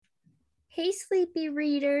Hey, sleepy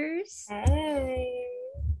readers. Hey.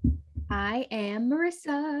 I am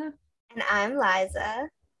Marissa, And I'm Liza.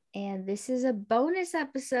 and this is a bonus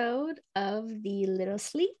episode of the Little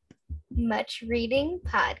Sleep. Much Reading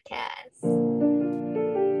Podcast.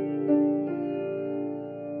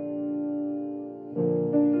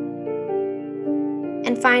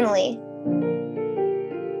 And finally,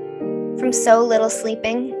 from so little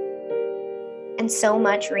sleeping and so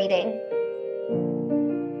much reading,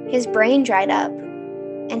 his brain dried up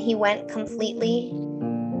and he went completely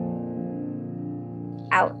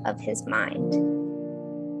out of his mind.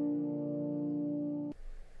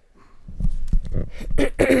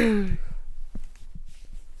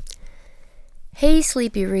 Hey,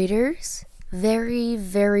 sleepy readers. Very,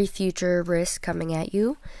 very future risk coming at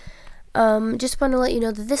you. Just want to let you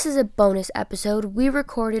know that this is a bonus episode we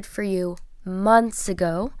recorded for you months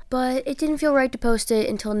ago, but it didn't feel right to post it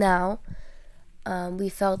until now. We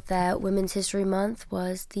felt that Women's History Month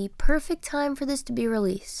was the perfect time for this to be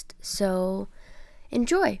released, so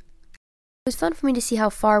enjoy. It was fun for me to see how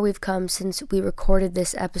far we've come since we recorded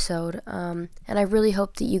this episode, and I really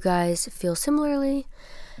hope that you guys feel similarly,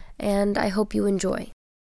 and I hope you enjoy.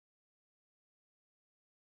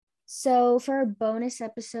 So, for our bonus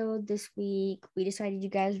episode this week, we decided you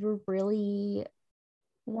guys were really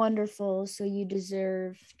wonderful, so you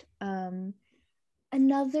deserved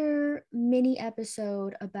another mini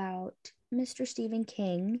episode about Mr. Stephen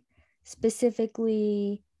King,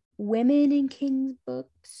 specifically women in King's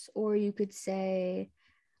books, or you could say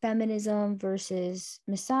feminism versus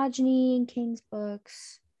misogyny in King's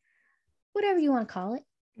books, whatever you want to call it.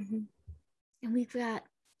 Mm-hmm. And we've got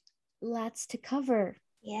lots to cover.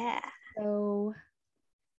 Yeah. So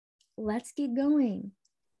let's get going.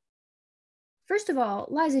 First of all,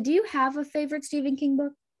 Liza, do you have a favorite Stephen King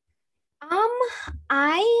book?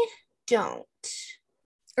 I don't.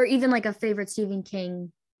 Or even like a favorite Stephen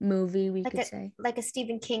King movie, we could say. Like a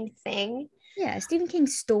Stephen King thing. Yeah, Stephen King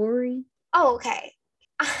story. Oh, okay.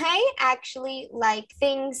 I actually like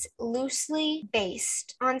things loosely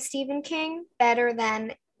based on Stephen King better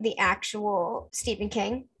than the actual Stephen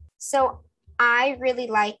King. So I really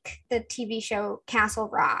like the TV show Castle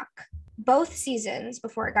Rock. Both seasons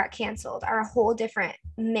before it got canceled are a whole different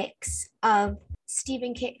mix of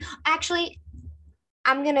Stephen King. Actually,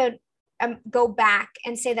 I'm going to go back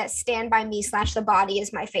and say that Stand By Me / The Body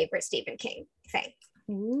is my favorite Stephen King thing.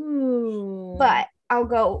 Ooh. But I'll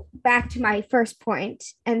go back to my first point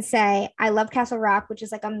and say I love Castle Rock, which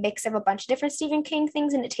is like a mix of a bunch of different Stephen King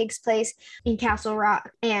things, and it takes place in Castle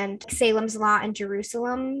Rock and Salem's Lot and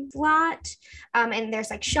Jerusalem's Lot. And there's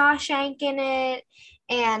like Shawshank in it.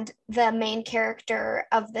 And the main character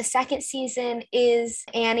of the second season is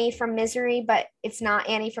Annie from Misery, but it's not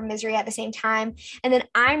Annie from Misery at the same time. And then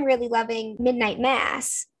I'm really loving Midnight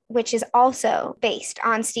Mass, which is also based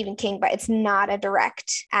on Stephen King, but it's not a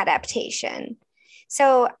direct adaptation.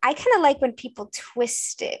 So I kind of like when people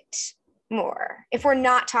twist it more, if we're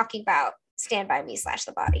not talking about Stand By Me /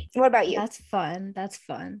 The Body. What about you? That's fun. That's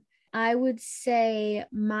fun. I would say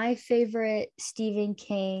my favorite Stephen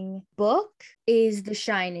King book is The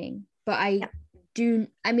Shining, but I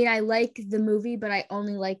like the movie, but I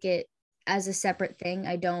only like it as a separate thing.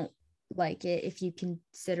 I don't like it if you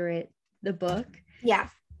consider it the book. Yeah.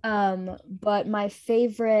 But my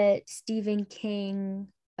favorite Stephen King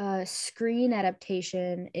screen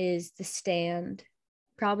adaptation is The Stand.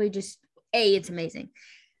 Probably just it's amazing.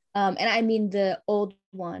 And I mean the old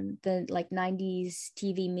one, the like 90s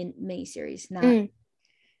TV miniseries,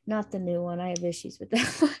 not the new one. I have issues with that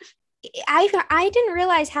one. I didn't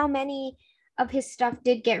realize how many of his stuff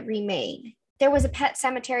did get remade. There was a Pet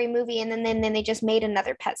Sematary movie, and then they just made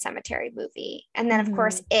another Pet Sematary movie. And then, of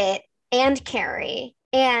course, it and Carrie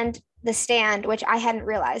and The Stand, which I hadn't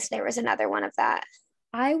realized there was another one of that.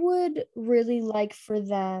 I would really like for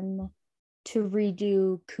them to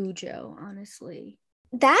redo Cujo, honestly.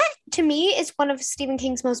 That, to me, is one of Stephen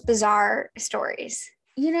King's most bizarre stories.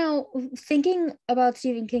 You know, thinking about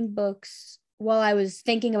Stephen King books while I was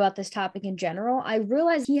thinking about this topic in general, I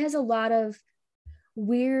realized he has a lot of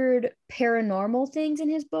weird paranormal things in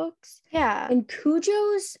his books. Yeah. And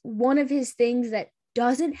Cujo's one of his things that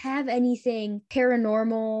doesn't have anything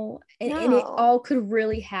paranormal and it all could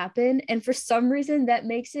really happen. And for some reason, that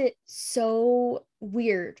makes it so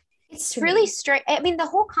weird. It's really strange. I mean, the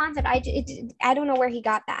whole concept, I don't know where he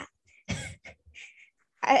got that.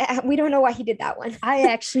 We don't know why he did that one. I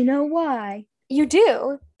actually know why. You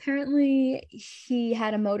do? Apparently, he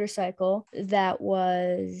had a motorcycle that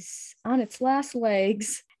was on its last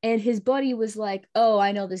legs, and his buddy was like, oh,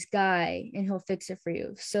 I know this guy, and he'll fix it for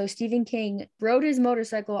you. So Stephen King rode his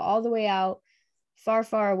motorcycle all the way out, far,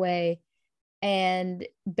 far away, and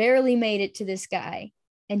barely made it to this guy.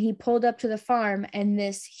 And he pulled up to the farm, and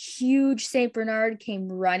this huge Saint Bernard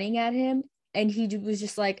came running at him, and he was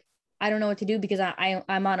just like, I don't know what to do because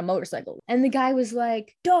I'm on a motorcycle. And the guy was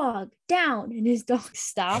like, dog, down. And his dog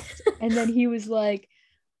stopped. And then he was like,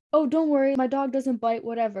 oh, don't worry, my dog doesn't bite,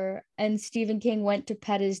 whatever. And Stephen King went to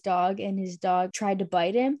pet his dog, and his dog tried to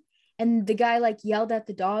bite him. And the guy like yelled at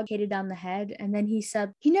the dog, hit it on the head. And then he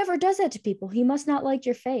said, he never does that to people. He must not like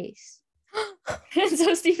your face. And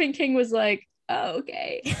so Stephen King was like, oh,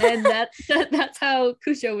 okay. And that's how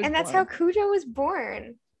Cujo was born. And that's how Cujo was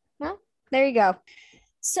born. Well, there you go.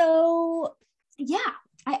 So, yeah,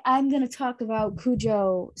 I'm going to talk about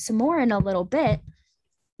Cujo some more in a little bit.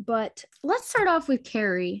 But let's start off with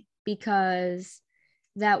Carrie, because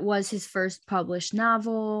that was his first published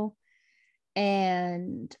novel.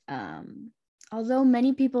 And although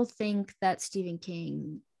many people think that Stephen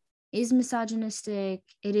King is misogynistic,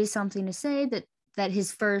 it is something to say that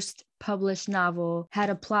his first published novel had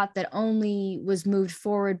a plot that only was moved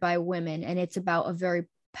forward by women, and it's about a very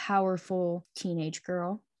powerful teenage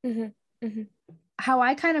girl. Mm-hmm. Mm-hmm. How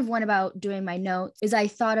I kind of went about doing my notes is I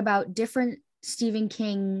thought about different Stephen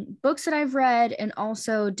King books that I've read, and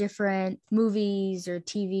also different movies or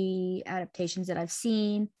TV adaptations that I've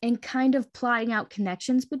seen, and kind of plotting out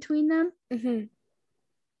connections between them. Mm-hmm.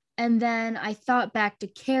 And then I thought back to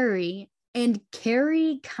Carrie, and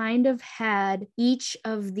Carrie kind of had each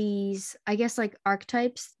of these, I guess, like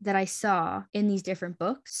archetypes that I saw in these different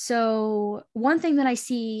books. So one thing that I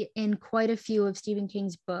see in quite a few of Stephen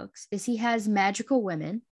King's books is he has magical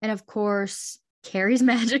women. And of course, Carrie's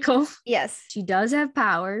magical. Yes. She does have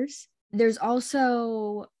powers. There's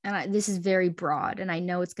also, this is very broad, and I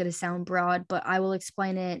know it's going to sound broad, but I will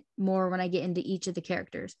explain it more when I get into each of the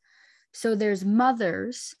characters. So there's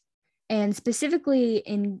mothers, and specifically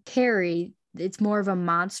in Carrie, it's more of a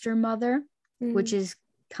monster mother, Mm-hmm. which is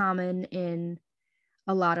common in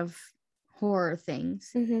a lot of horror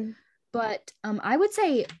things. Mm-hmm. But I would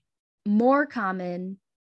say more common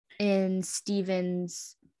in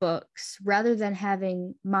Stephen's books. Rather than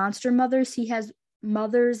having monster mothers, he has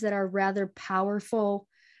mothers that are rather powerful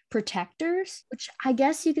protectors, which I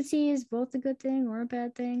guess you could see is both a good thing or a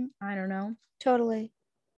bad thing. I don't know. Totally.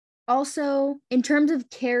 Also, in terms of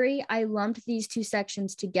Carrie, I lumped these two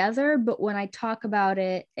sections together, but when I talk about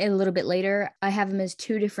it a little bit later, I have them as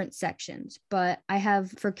two different sections. But I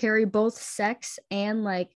have for Carrie both sex and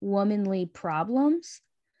like womanly problems.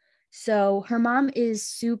 So her mom is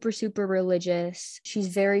super, super religious. She's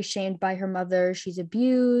very shamed by her mother. She's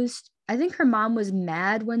abused. I think her mom was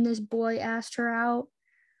mad when this boy asked her out.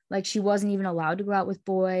 Like she wasn't even allowed to go out with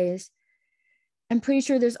boys. I'm pretty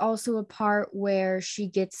sure there's also a part where she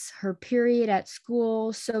gets her period at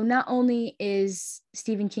school. So not only is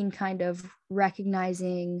Stephen King kind of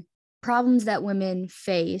recognizing problems that women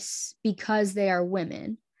face because they are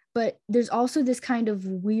women, but there's also this kind of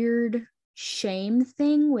weird shame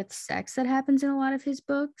thing with sex that happens in a lot of his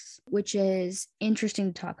books, which is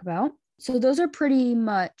interesting to talk about. So those are pretty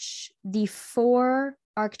much the four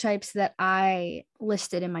archetypes that I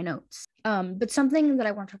listed in my notes. But something that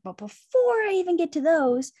I want to talk about before I even get to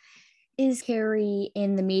those is Carrie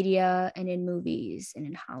in the media and in movies and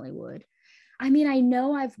in Hollywood. I mean, I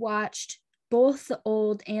know I've watched both the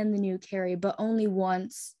old and the new Carrie, but only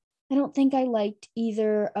once. I don't think I liked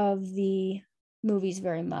either of the movies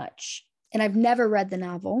very much. And I've never read the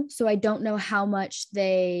novel, so I don't know how much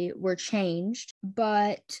they were changed.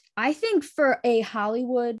 But I think for a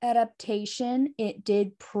Hollywood adaptation, it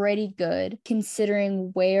did pretty good,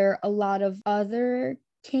 considering where a lot of other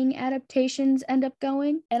King adaptations end up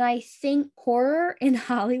going. And I think horror in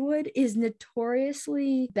Hollywood is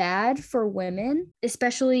notoriously bad for women,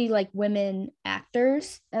 especially like women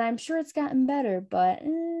actors. And I'm sure it's gotten better, but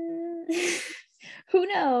who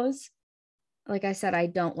knows? Like I said, I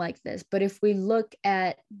don't like this. But if we look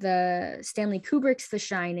at the Stanley Kubrick's The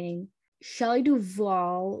Shining, Shelley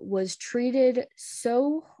Duvall was treated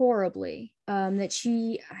so horribly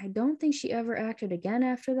that I don't think she ever acted again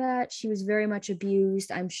after that. She was very much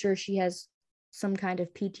abused. I'm sure she has some kind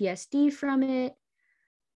of PTSD from it.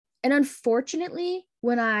 And unfortunately,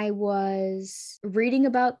 when I was reading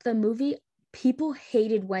about the movie, people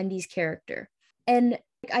hated Wendy's character. And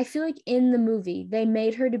I feel like in the movie, they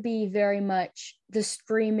made her to be very much the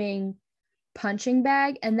screaming punching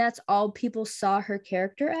bag, and that's all people saw her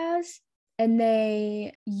character as. And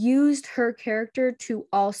they used her character to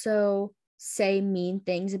also say mean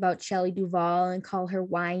things about Shelley Duvall and call her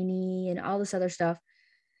whiny and all this other stuff,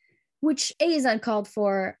 which A, is uncalled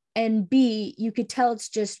for, and B, you could tell it's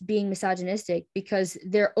just being misogynistic because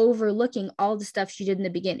they're overlooking all the stuff she did in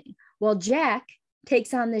the beginning. Well, Jack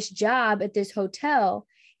takes on this job at this hotel,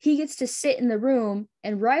 he gets to sit in the room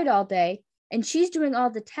and write all day, and she's doing all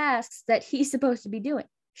the tasks that he's supposed to be doing.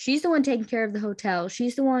 She's the one taking care of the hotel.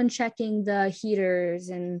 She's the one checking the heaters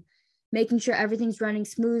and making sure everything's running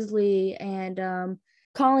smoothly and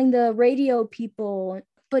calling the radio people.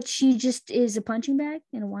 But she just is a punching bag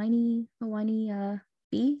and a whiny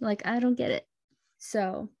bee. Like, I don't get it.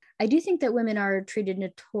 So I do think that women are treated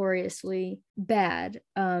notoriously bad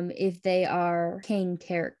if they are Kane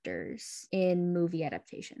characters in movie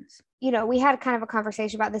adaptations. You know, we had kind of a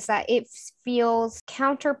conversation about this, that it feels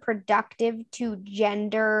counterproductive to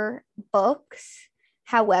gender books.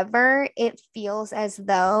 However, it feels as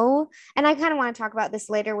though, and I kind of want to talk about this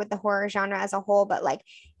later with the horror genre as a whole, but like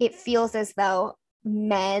it feels as though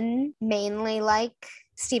men mainly like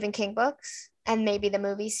Stephen King books and maybe the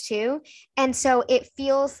movies too. And so it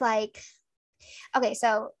feels like, okay,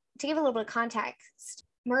 so to give a little bit of context,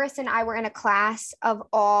 Marissa and I were in a class of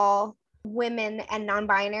all women and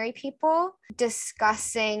non-binary people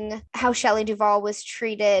discussing how Shelley Duvall was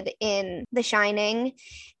treated in The Shining.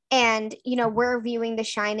 And, you know, we're viewing The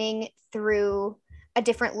Shining through a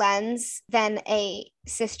different lens than a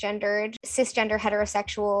cisgender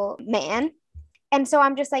heterosexual man. And so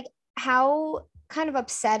I'm just like, how kind of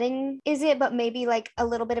upsetting is it, but maybe like a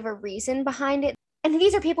little bit of a reason behind it. And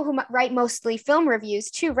these are people who write mostly film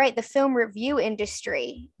reviews too, right? The film review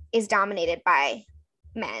industry is dominated by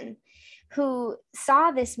men who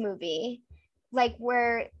saw this movie, like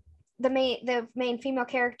where the main female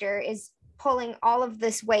character is pulling all of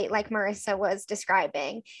this weight, like Marissa was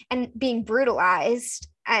describing, and being brutalized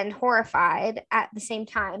and horrified at the same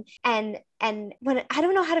time. And when, I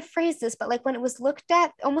don't know how to phrase this, but like when it was looked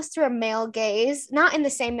at almost through a male gaze, not in the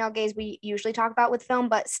same male gaze we usually talk about with film,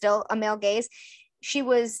 but still a male gaze, she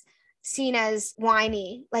was seen as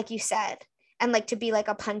whiny, like you said, and like to be like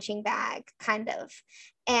a punching bag kind of.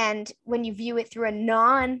 And when you view it through a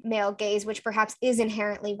non-male gaze, which perhaps is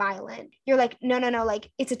inherently violent, you're like, no,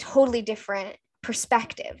 like it's a totally different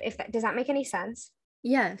perspective. Does that make any sense?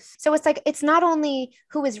 Yes. So it's like, it's not only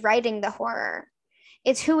who is writing the horror,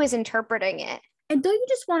 it's who is interpreting it. And don't you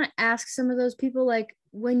just want to ask some of those people, like,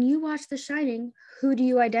 when you watch The Shining, who do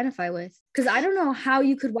you identify with? Because I don't know how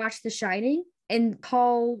you could watch The Shining and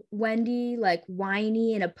call Wendy like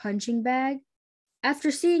whiny and a punching bag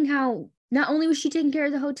after seeing how not only was she taking care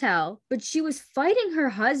of the hotel, but she was fighting her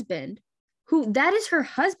husband, who that is her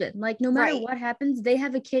husband. Like, no matter Right. what happens, they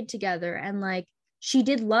have a kid together. And like, she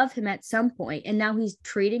did love him at some point, and now he's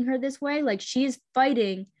treating her this way. Like, she is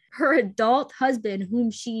fighting her adult husband,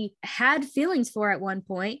 whom she had feelings for at one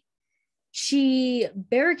point. She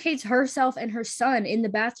barricades herself and her son in the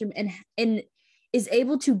bathroom and is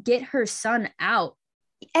able to get her son out.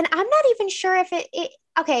 And I'm not even sure if it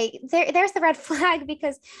okay, there's the red flag,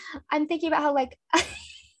 because I'm thinking about how like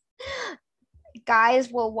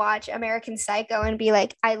guys will watch American Psycho and be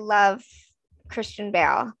like, I love Christian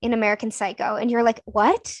Bale in American Psycho, and you're like,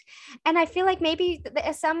 what? And I feel like maybe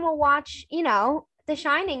some will watch, you know, The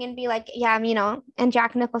Shining and be like, yeah, you know, and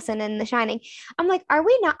Jack Nicholson in The Shining. I'm like, are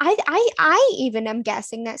we not? I even am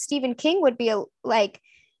guessing that Stephen King would be like,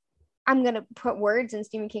 I'm gonna put words in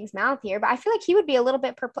Stephen King's mouth here, but I feel like he would be a little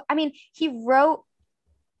bit perplexed. I mean, he wrote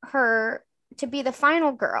her to be the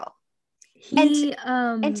final girl. He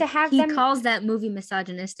Calls that movie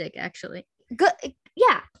misogynistic, actually. Good,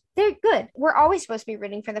 yeah, they're good. We're always supposed to be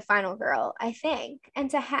rooting for the final girl, I think. And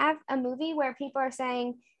to have a movie where people are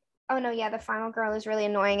saying, oh no, yeah, the final girl is really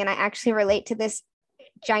annoying, and I actually relate to this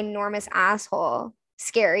ginormous asshole,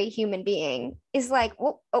 scary human being, is like,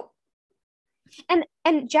 oh.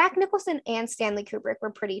 And Jack Nicholson and Stanley Kubrick were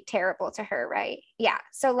pretty terrible to her, right? Yeah.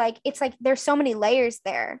 So like, it's like there's so many layers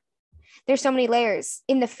there. There's so many layers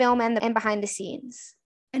in the film and behind the scenes.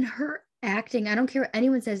 And her acting, I don't care what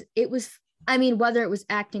anyone says, it was, I mean, whether it was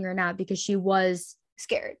acting or not, because she was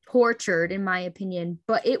scared, tortured, in my opinion,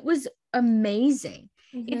 but it was amazing.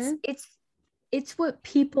 Mm-hmm. It's what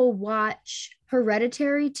people watch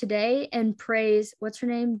Hereditary today and praise, what's her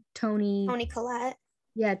name? Toni Collette.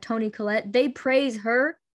 Yeah, Toni Collette. They praise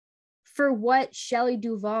her for what Shelley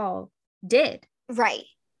Duvall did. Right.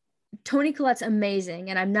 Toni Collette's amazing,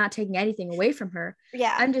 and I'm not taking anything away from her.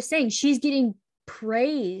 Yeah. I'm just saying she's getting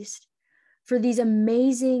praised for these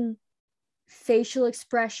amazing facial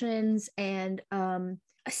expressions and a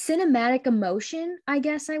cinematic emotion, I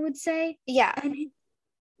guess I would say. Yeah. And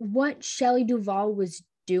what Shelley Duvall was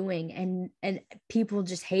doing, and people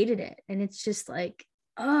just hated it. And it's just like,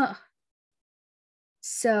 ugh.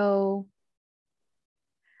 So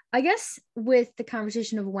I guess with the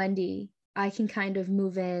conversation of Wendy, I can kind of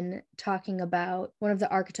move in talking about one of the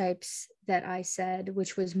archetypes that I said,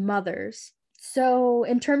 which was mothers. So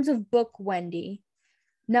in terms of book Wendy,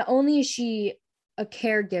 not only is she a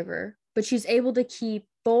caregiver, but she's able to keep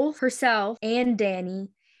both herself and Danny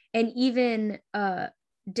and even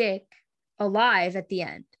Dick alive at the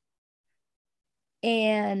end.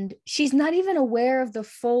 And she's not even aware of the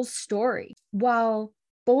full story, while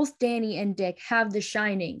both Danny and Dick have the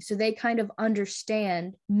shining, so they kind of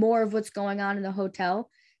understand more of what's going on in the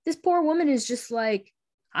hotel. This poor woman is just like,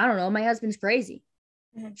 I don't know, my husband's crazy.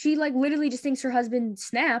 Mm-hmm. She like literally just thinks her husband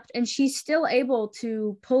snapped, and she's still able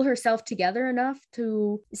to pull herself together enough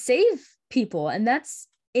to save people, and that's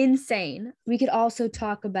insane. We could also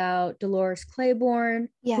talk about Dolores Claiborne,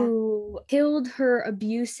 who killed her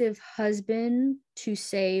abusive husband to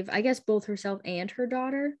save, I guess, both herself and her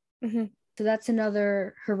daughter. Mm-hmm. So that's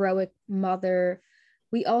another heroic mother.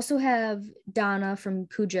 We also have Donna from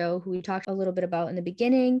Cujo, who we talked a little bit about in the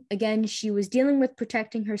beginning. Again, she was dealing with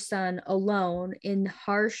protecting her son alone in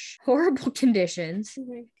harsh, horrible conditions.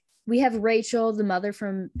 Mm-hmm. We have Rachel, the mother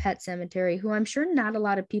from Pet Sematary, who I'm sure not a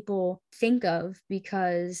lot of people think of,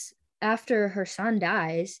 because after her son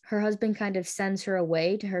dies, her husband kind of sends her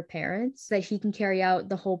away to her parents so that he can carry out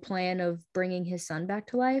the whole plan of bringing his son back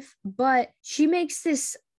to life. But she makes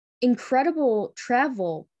this incredible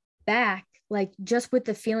travel back, like just with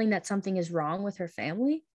the feeling that something is wrong with her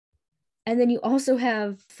family. And then you also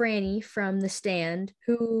have Franny from The Stand,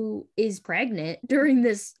 who is pregnant during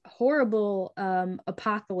this horrible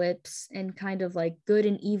apocalypse and kind of like good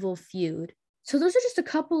and evil feud. So those are just a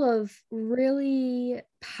couple of really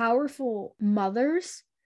powerful mothers.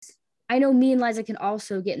 I know me and Liza can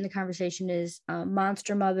also get in the conversation as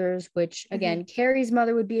monster mothers, which again, Carrie's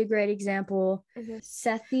mother would be a great example.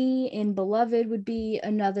 Sethi in Beloved would be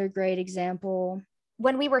another great example.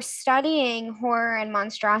 When we were studying horror and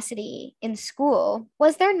monstrosity in school,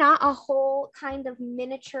 was there not a whole kind of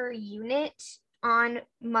miniature unit on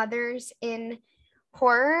mothers in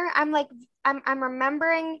horror? I'm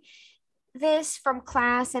remembering this from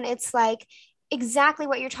class, and it's like exactly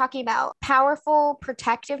what you're talking about. Powerful,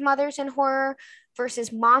 protective mothers in horror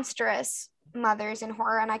versus monstrous mothers in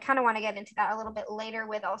horror. And I kind of want to get into that a little bit later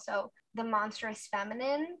with also the monstrous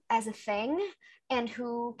feminine as a thing, and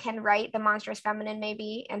who can write the monstrous feminine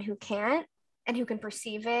maybe, and who can't, and who can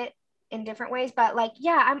perceive it in different ways. But like,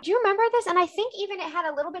 yeah, do you remember this? And I think even it had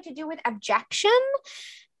a little bit to do with objection.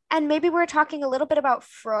 And maybe we're talking a little bit about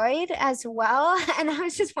Freud as well. And I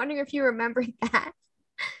was just wondering if you remembered that.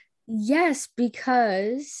 Yes,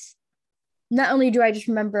 because not only do I just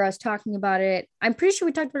remember us talking about it, I'm pretty sure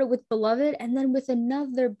we talked about it with Beloved and then with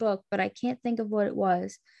another book, but I can't think of what it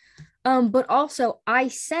was. But also I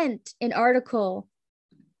sent an article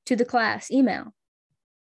to the class email.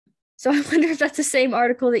 So I wonder if that's the same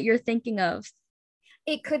article that you're thinking of.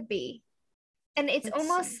 It could be. And it's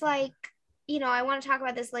almost like, you know, I want to talk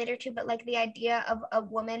about this later too, but like the idea of a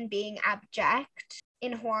woman being abject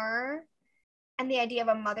in horror and the idea of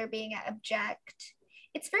a mother being abject.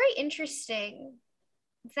 It's very interesting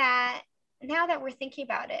that now that we're thinking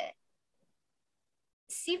about it,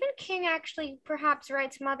 Stephen King actually perhaps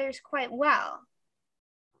writes mothers quite well.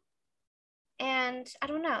 And I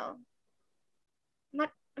don't know,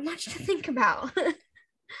 much to think about.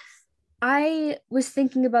 I was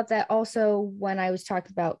thinking about that also when I was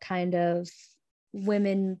talking about kind of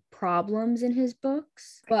women problems in his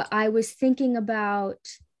books. But I was thinking about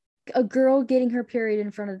a girl getting her period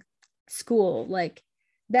in front of school. Like,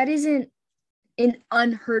 that isn't an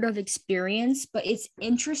unheard of experience, but it's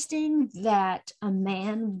interesting that a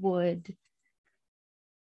man would,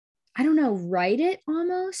 I don't know, write it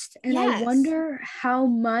almost. And yes. I wonder how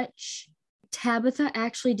much Tabitha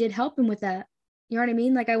actually did help him with that. You know what I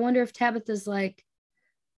mean? Like, I wonder if Tabitha's like,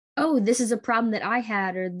 oh, this is a problem that I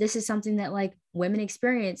had, or this is something that like women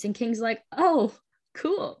experience. And King's like, oh,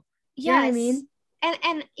 cool. Yes. You know what I mean?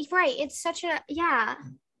 And right. It's such a, yeah.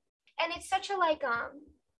 And it's such a like,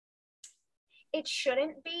 it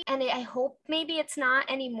shouldn't be. And I hope maybe it's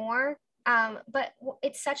not anymore. But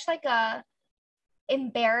it's such like a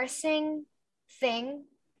embarrassing thing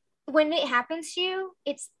when it happens to you.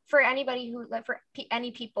 It's for anybody who, like, for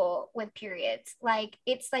any people with periods, like,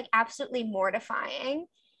 it's like absolutely mortifying.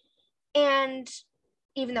 And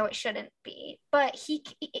even though it shouldn't be, but he,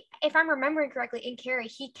 if I'm remembering correctly, in Carrie,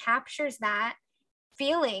 he captures that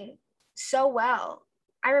feeling so well.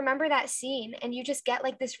 I remember that scene, and you just get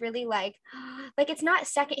like this really like it's not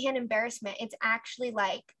secondhand embarrassment. It's actually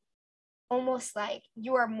like almost like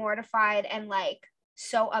you are mortified and like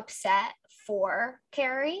so upset for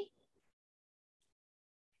Carrie.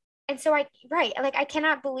 And so I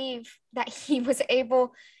cannot believe that he was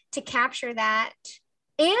able to capture that,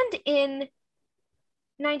 and in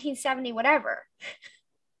 1970 whatever.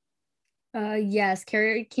 Yes,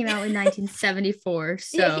 Carrie came out in 1974.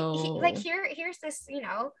 So like here's this,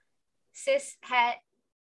 cis het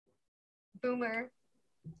boomer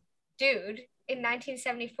dude in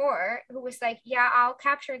 1974 who was like, yeah, I'll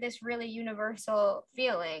capture this really universal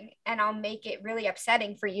feeling and I'll make it really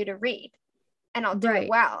upsetting for you to read and I'll do it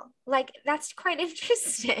well. Like, that's quite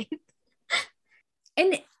interesting.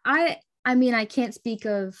 And I mean, I can't speak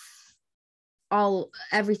of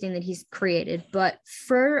everything that he's created, but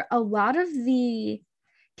for a lot of the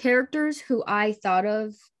characters who I thought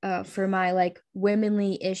of for my like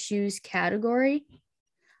womenly issues category,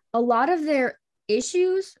 a lot of their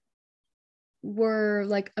issues were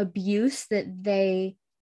like abuse that they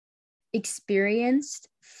experienced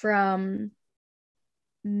from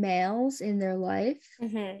males in their life.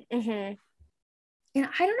 Mm-hmm, mm-hmm. And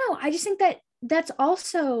I don't know, I just think that that's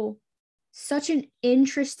also such an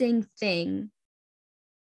interesting thing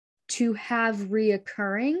to have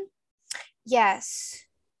reoccurring. Yes.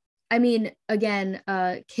 I mean, again,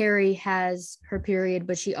 Carrie has her period,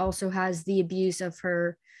 but she also has the abuse of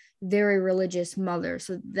her very religious mother,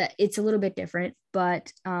 so that it's a little bit different.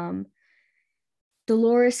 But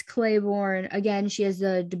Dolores Claiborne, again, she has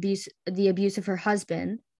the abuse of her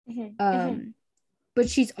husband, but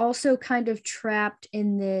she's also kind of trapped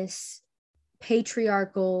in this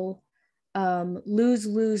patriarchal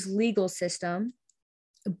lose-lose legal system.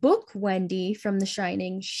 Book Wendy from The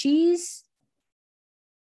Shining, she's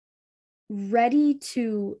ready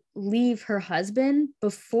to leave her husband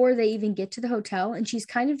before they even get to the hotel, and she's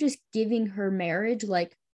kind of just giving her marriage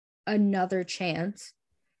like another chance,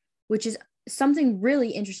 which is something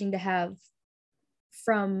really interesting to have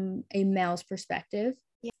from a male's perspective.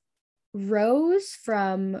 Yeah. Rose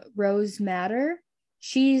from Rose Matter,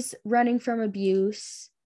 she's running from abuse.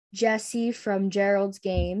 Jessie from Gerald's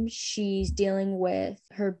Game, she's dealing with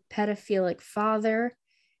her pedophilic father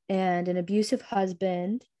and an abusive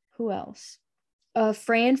husband. Who else?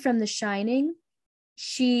 Fran from The Shining,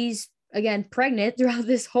 she's again pregnant throughout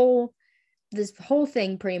this whole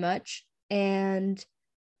thing pretty much, and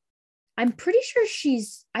I'm pretty sure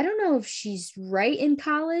I don't know if she's right in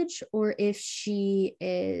college or if she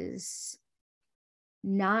is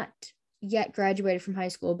not yet graduated from high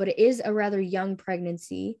school, but it is a rather young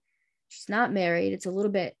pregnancy. She's not married. It's a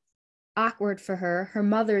little bit awkward for her. Her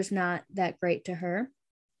mother's not that great to her.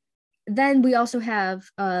 Then we also have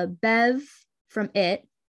Bev from It,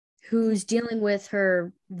 who's dealing with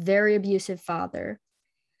her very abusive father.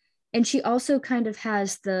 And she also kind of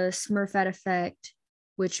has the Smurfette effect,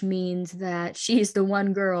 which means that she's the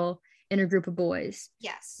one girl in a group of boys.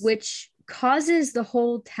 Yes. Which causes the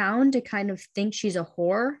whole town to kind of think she's a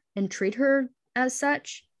whore and treat her as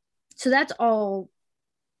such. So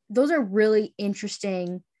those are really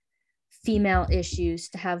interesting female issues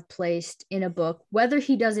to have placed in a book, whether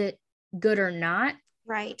he does it good or not.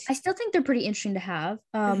 Right. I still think they're pretty interesting to have.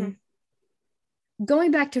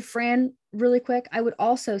 Going back to Fran really quick, I would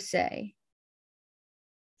also say,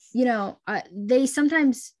 they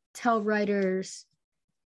sometimes tell writers,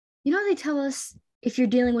 they tell us if you're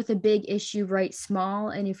dealing with a big issue, write small,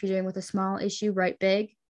 and if you're dealing with a small issue, write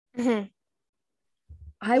big. Mm-hmm.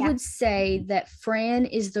 I would say that Fran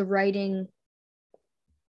is the writing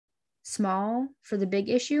small for the big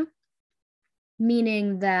issue,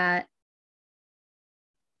 meaning that,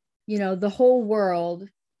 the whole world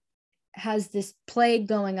has this plague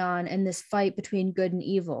going on and this fight between good and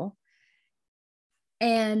evil.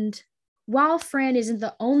 And while Fran isn't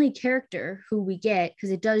the only character who we get, because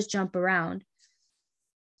it does jump around,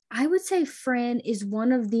 I would say Fran is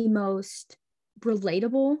one of the most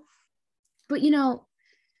relatable. But,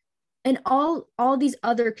 and all these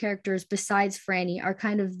other characters besides Franny are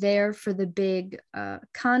kind of there for the big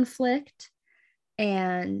conflict,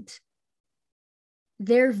 and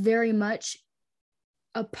they're very much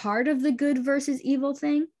a part of the good versus evil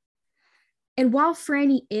thing. And while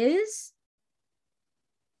Franny is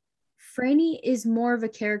more of a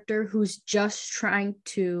character who's just trying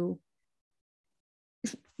to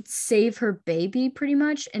save her baby pretty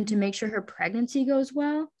much and to make sure her pregnancy goes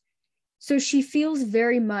well. So she feels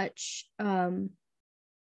very much a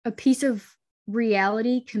piece of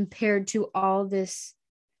reality compared to all this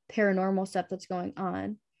paranormal stuff that's going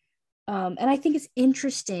on. And I think it's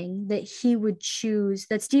interesting that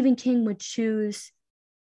Stephen King would choose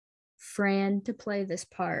Fran to play this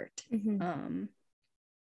part. Mm-hmm.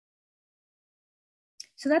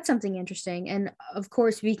 So that's something interesting. And of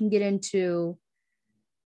course, we can get into,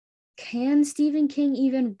 can Stephen King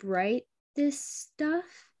even write this stuff?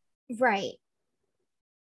 Right.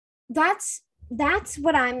 That's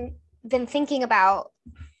what I'm been thinking about,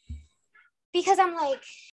 because I'm like,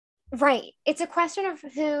 right, it's a question of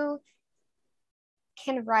who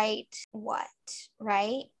can write what,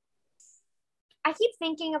 right? I keep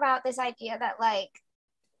thinking about this idea that like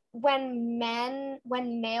when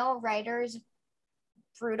male writers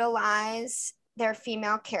brutalize their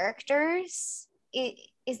female characters,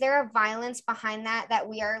 is there a violence behind that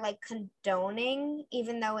we are like condoning,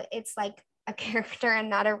 even though it's like a character and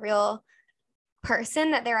not a real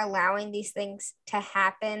person, that they're allowing these things to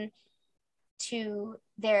happen to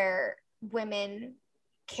their women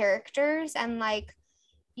characters? And like,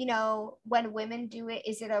 you know, when women do it,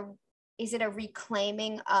 is it a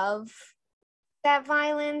reclaiming of that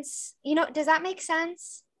violence? You know, does that make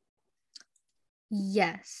sense?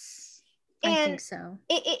 Yes, I think so.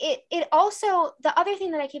 It also, the other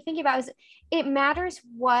thing that I keep thinking about is it matters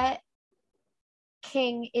what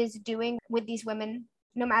King is doing with these women,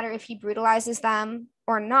 no matter if he brutalizes them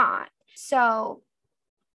or not. So,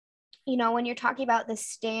 you know, when you're talking about The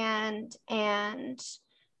Stand and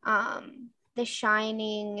The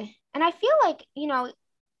Shining, and I feel like, you know,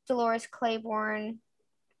 Dolores Claiborne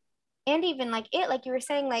and even like it, like you were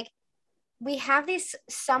saying, like we have these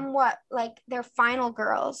somewhat like they're final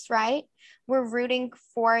girls, right? We're rooting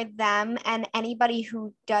for them, and anybody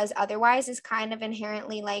who does otherwise is kind of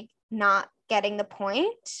inherently like not getting the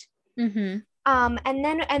point. Mm-hmm.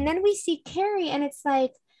 And then we see Carrie, and it's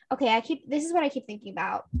like, okay, this is what I keep thinking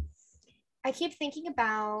about. I keep thinking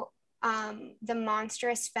about the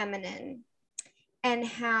monstrous feminine, and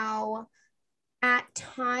how at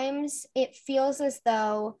times it feels as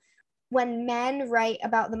though when men write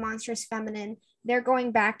about the monstrous feminine, they're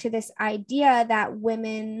going back to this idea that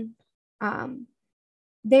women,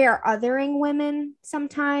 they are othering women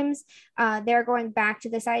sometimes. They're going back to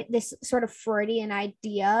this sort of Freudian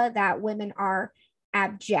idea that women are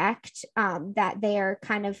abject, that they are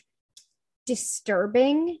kind of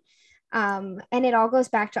disturbing. And it all goes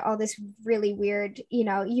back to all this really weird, you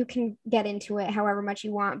know, you can get into it however much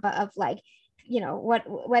you want, but of like, you know,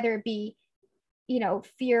 whether it be, you know,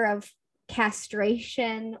 fear of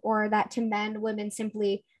castration, or that to men, women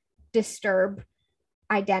simply disturb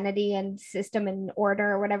identity and system and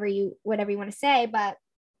order, or whatever you want to say. But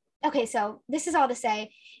okay, so this is all to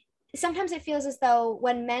say, sometimes it feels as though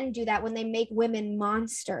when men do that, when they make women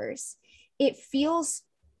monsters, it feels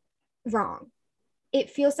wrong.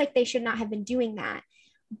 It feels like they should not have been doing that.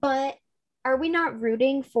 But are we not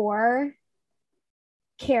rooting for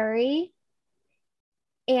Carrie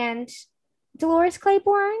and Dolores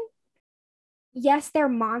Claiborne? Yes, they're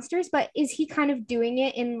monsters, but is he kind of doing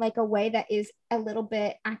it in like a way that is a little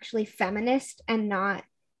bit actually feminist and not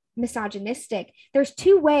misogynistic? There's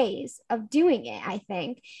two ways of doing it, I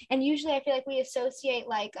think. And usually I feel like we associate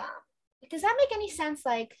like, does that make any sense?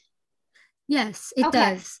 Like, yes, it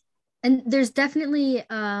does. And there's definitely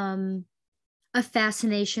a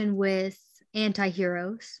fascination with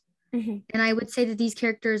anti-heroes. Mm-hmm. And I would say that these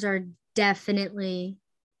characters are definitely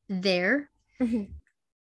there. Mm-hmm.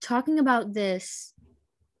 Talking about this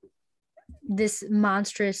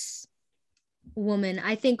monstrous woman,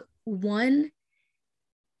 I think one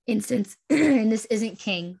instance, and this isn't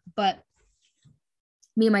King, but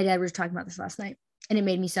me and my dad were just talking about this last night, and it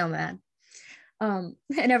made me so mad. And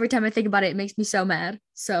every time I think about it, it makes me so mad.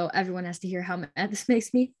 So everyone has to hear how mad this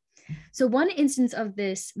makes me. So one instance of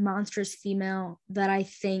this monstrous female that I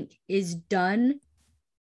think is done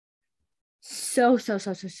so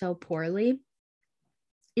poorly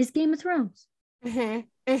is Game of Thrones.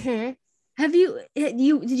 Mm-hmm. Mm-hmm.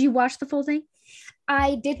 Did you watch the full thing?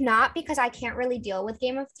 I did not, because I can't really deal with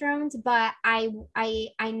Game of Thrones, but I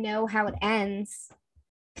know how it ends,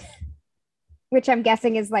 which I'm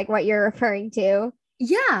guessing is like what you're referring to.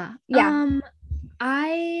 Yeah. Yeah.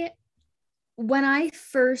 When I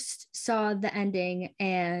first saw the ending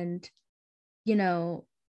and, you know,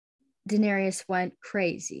 Daenerys went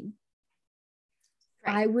crazy,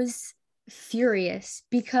 right, I was furious,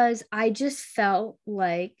 because I just felt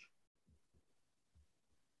like,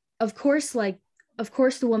 of course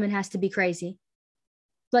the woman has to be crazy.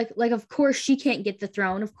 Like of course she can't get the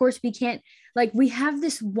throne. Of course we can't, like, we have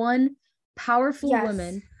this one powerful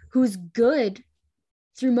woman who's good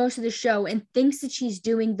through most of the show and thinks that she's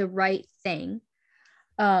doing the right thing.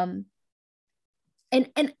 And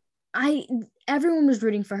everyone was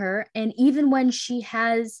rooting for her. And even when she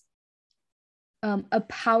has a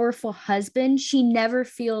powerful husband, she never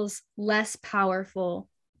feels less powerful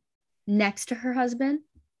next to her husband.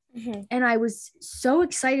 Mm-hmm. And I was so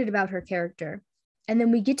excited about her character. And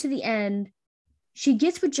then we get to the end, she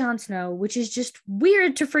gets with Jon Snow, which is just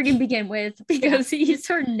weird to friggin' begin with, because he's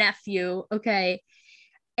her nephew, okay?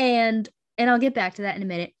 And I'll get back to that in a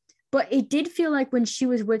minute. But it did feel like when she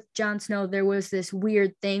was with Jon Snow, there was this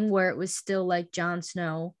weird thing where it was still like Jon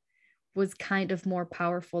Snow was kind of more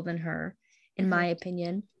powerful than her, in my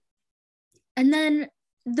opinion. And then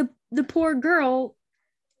the poor girl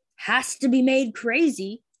has to be made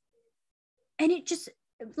crazy. And it just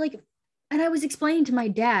like, and I was explaining to my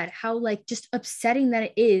dad how like just upsetting that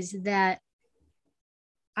it is that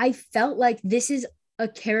I felt like this is a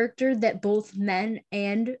character that both men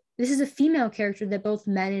and this is a female character that both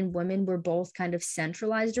men and women were both kind of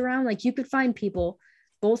centralized around. Like you could find people,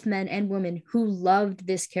 both men and women, who loved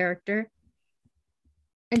this character.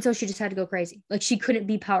 And so she just had to go crazy. Like she couldn't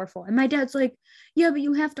be powerful. And my dad's like, yeah, but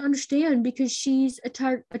you have to understand because she's a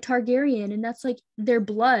Targaryen and that's like their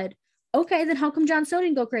blood. Okay, then how come Jon Snow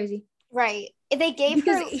didn't go crazy? Right. They gave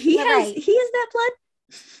because her he has that blood.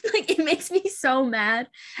 Like it makes me so mad.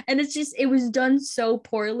 And it's just it was done so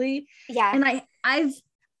poorly. Yeah. And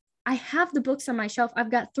I have the books on my shelf.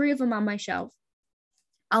 I've got 3 of them on my shelf.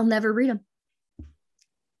 I'll never read them.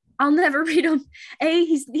 A,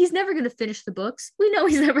 he's never going to finish the books. We know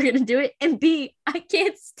he's never going to do it. And B, I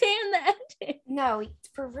can't stand the ending. No,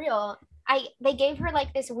 for real. They gave her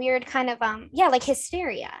like this weird kind of like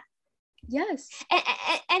hysteria. Yes.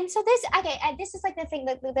 And so this is like the thing,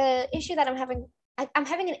 the issue that I'm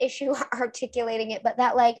having an issue articulating it, but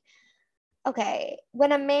that like, okay,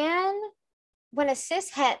 when a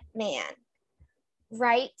cis-het man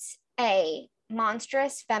writes a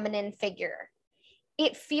monstrous feminine figure,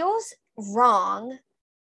 it feels wrong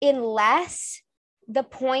unless the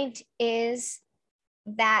point is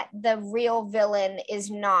that the real villain is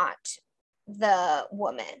not the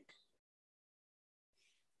woman.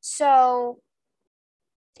 So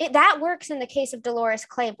that works in the case of Dolores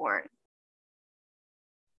Claiborne,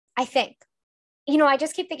 I think. You know, I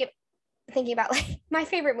just keep thinking about like my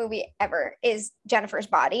favorite movie ever is Jennifer's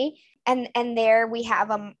Body, and there we have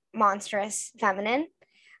a monstrous feminine,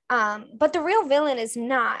 but the real villain is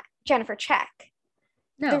not Jennifer Check.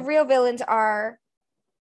 No. The real villains are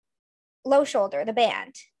Low Shoulder, the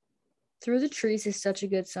band. Through the Trees is such a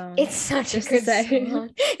good song. It's such a good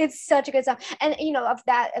song. It's such a good song. And, you know, of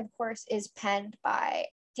that, of course, is penned by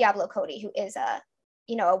Diablo Cody, who is a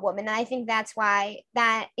woman. And I think that's why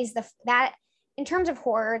that in terms of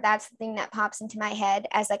horror, that's the thing that pops into my head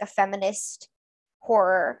as like a feminist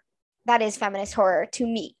horror. That is feminist horror to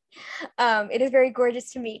me. It is very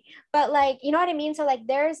gorgeous to me. But like, you know what I mean? So like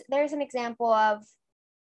there's an example of,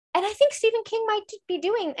 and I think Stephen King might be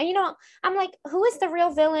doing, and you know, I'm like, who is the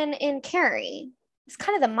real villain in Carrie? It's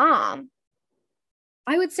kind of the mom.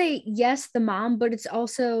 I would say yes, the mom, but it's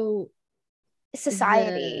also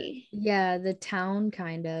society. The town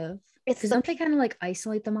kind of. Because don't they kind of like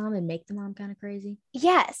isolate the mom and make the mom kind of crazy?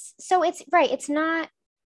 Yes. So it's right. It's not.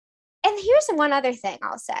 And here's one other thing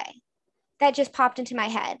I'll say that just popped into my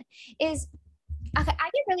head is I get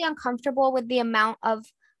really uncomfortable with the amount of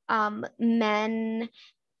men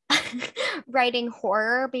writing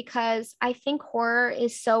horror, because I think horror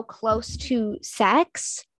is so close to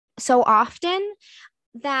sex so often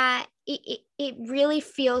that it really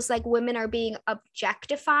feels like women are being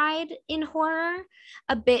objectified in horror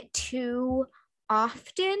a bit too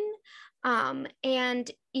often.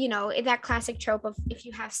 And, you know, that classic trope of if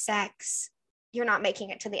you have sex, you're not making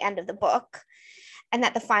it to the end of the book, and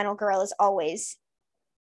that the final girl is always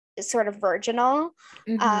sort of virginal,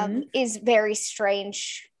 is very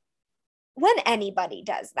strange when anybody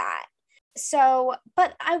does that. So,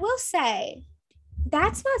 but I will say,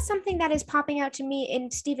 that's not something that is popping out to me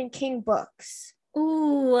in Stephen King books.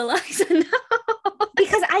 Ooh, Eliza, no.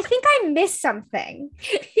 Because I think I missed something.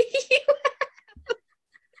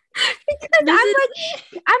 Because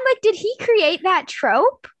I'm like, did he create that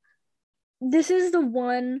trope? This is the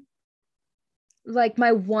one, like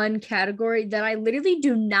my one category that I literally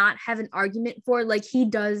do not have an argument for. Like he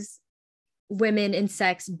does women and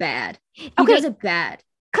sex bad. He does it bad.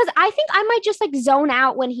 Because I think I might just like zone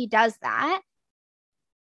out when he does that.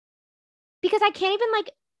 Because I can't even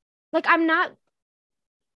like I'm not,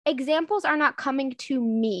 examples are not coming to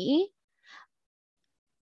me.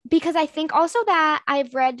 Because I think also that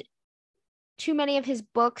I've read too many of his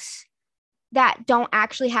books that don't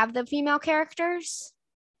actually have the female characters.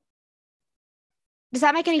 Does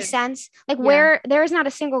that make any sense? Like where there is not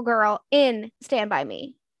a single girl in Stand By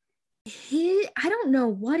Me. I don't know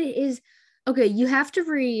what it is. Okay, you have to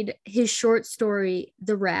read his short story,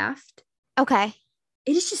 The Raft. Okay.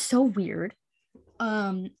 It is just so weird.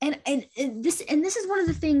 And this is one of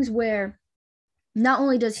the things where not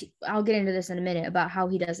only does he, I'll get into this in a minute about how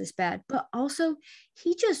he does this bad, but also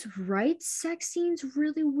he just writes sex scenes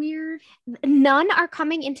really weird. None are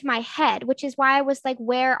coming into my head, which is why I was like,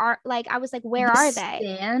 where are they?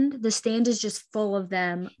 The Stand is just full of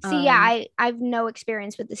them. See, I have no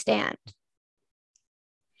experience with The Stand.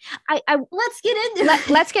 Let's get into it.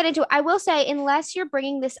 Let's get into it. I will say, unless you're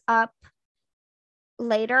bringing this up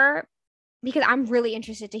later, because I'm really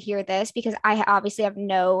interested to hear this, because I obviously have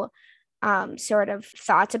no sort of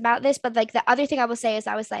thoughts about this. But like the other thing I will say is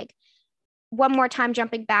I was like, one more time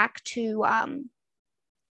jumping back to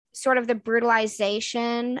sort of the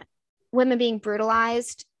brutalization, women being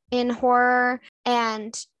brutalized in horror.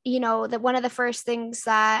 And, you know, that one of the first things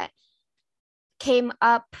that came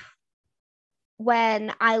up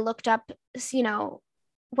when I looked up, you know,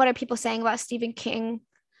 what are people saying about Stephen King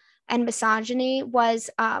and misogyny was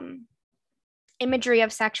imagery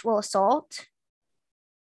of sexual assault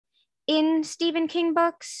in Stephen King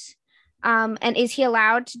books. And is he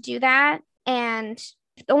allowed to do that? And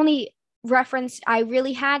the only reference I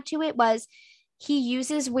really had to it was he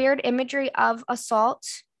uses weird imagery of assault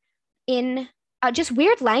in just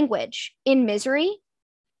weird language in Misery.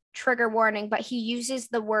 Trigger warning, but he uses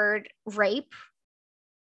the word rape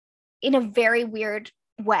in a very weird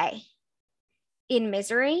way in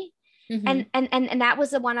Misery. Mm-hmm. And that was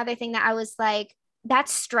the one other thing that I was like,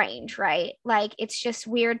 that's strange, right? Like, it's just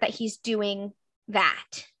weird that he's doing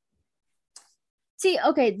that. See,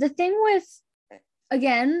 okay, the thing with,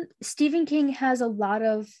 again, Stephen King has a lot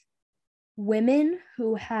of women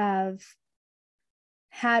who have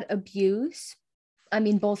had abuse. I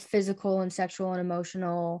mean, both physical and sexual and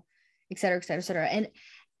emotional, et cetera, et cetera, et cetera.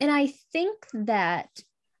 And I think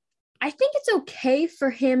it's okay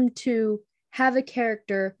for him to have a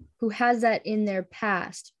character who has that in their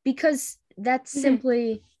past, because that's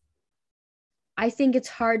simply, I think it's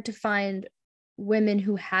hard to find women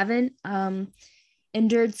who haven't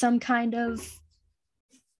endured some kind of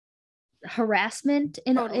harassment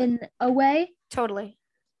in a way. Totally.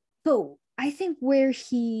 But I think where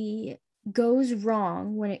he goes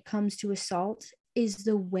wrong when it comes to assault is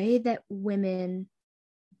the way that women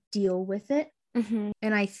deal with it. Mm-hmm.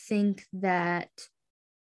 And I think that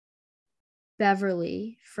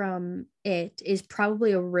Beverly from It is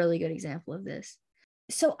probably a really good example of this.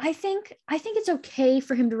 So I think it's okay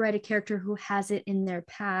for him to write a character who has it in their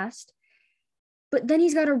past, but then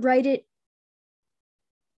he's got to write it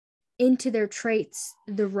into their traits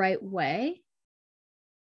the right way.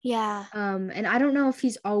 Yeah. And I don't know if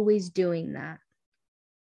he's always doing that.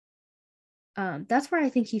 That's where I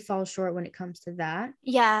think he falls short when it comes to that.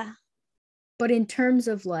 Yeah. But in terms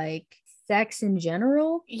of like sex in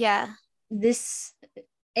general, yeah, this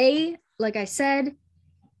like I said,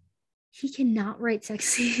 he cannot write sex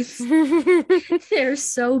scenes. They're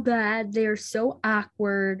so bad. They're so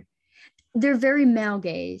awkward. They're very male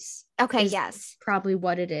gaze. Okay, yes. Probably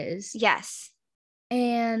what it is. Yes.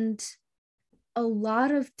 And a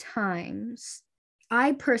lot of times,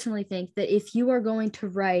 I personally think that if you are going to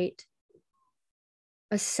write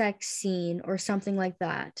a sex scene or something like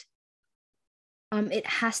that, it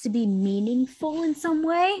has to be meaningful in some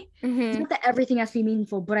way. Mm-hmm. Not that everything has to be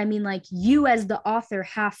meaningful, but I mean, like, you as the author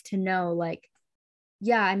have to know, like,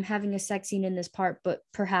 yeah, I'm having a sex scene in this part, but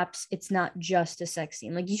perhaps it's not just a sex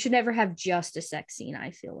scene. Like, you should never have just a sex scene,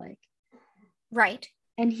 I feel like. Right.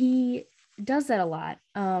 And he does that a lot.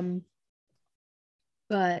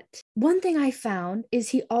 But one thing I found is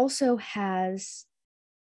he also has,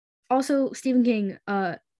 Stephen King,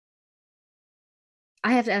 I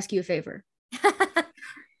have to ask you a favor.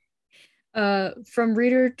 From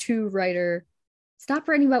reader to writer, stop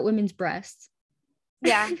writing about women's breasts.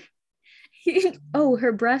 Yeah.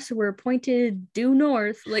 Her breasts were pointed due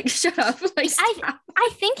north. Like, shut up. Like, I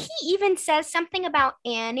think he even says something about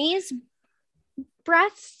Annie's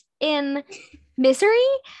breasts in Misery,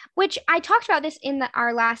 which I talked about this in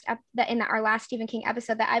our last Stephen King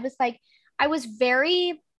episode, that I was like, I was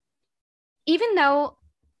very, even though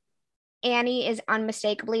Annie is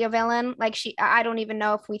unmistakably a villain, like, I don't even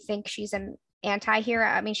know if we think she's an anti-hero.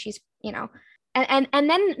 I mean, she's, you know, and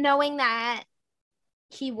then knowing that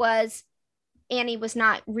Annie was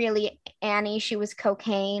not really Annie, she was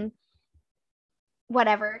cocaine,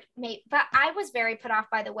 whatever. But I was very put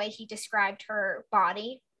off by the way he described her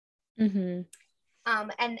body. Mm-hmm.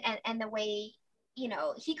 And the way, you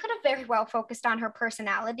know, he could have very well focused on her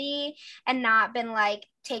personality and not been like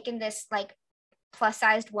taken this like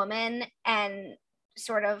plus-sized woman and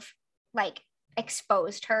sort of like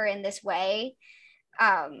exposed her in this way,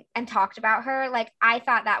 and talked about her. Like, I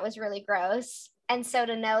thought that was really gross. And so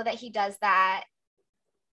to know that he does that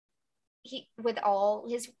with all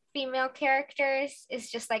his female characters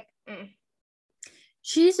is just like,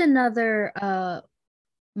 She's another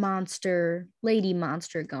lady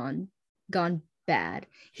monster gone bad.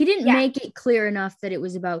 He didn't make it clear enough that it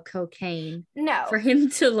was about cocaine. No. For him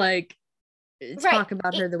to like talk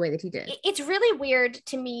about her the way that he did. It's really weird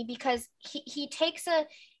to me because he takes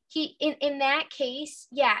he in that case,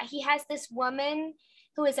 yeah, he has this woman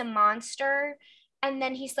who is a monster, and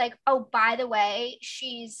then he's like, oh, by the way,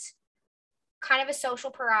 she's kind of a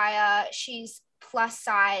social pariah, she's plus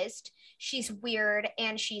sized, she's weird,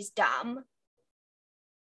 and she's dumb,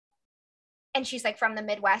 and she's like from the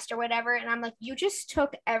Midwest or whatever. And I'm like, you just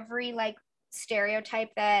took every like stereotype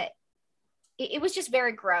that it was just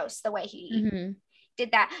very gross the way he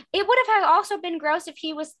did that. It would have also been gross if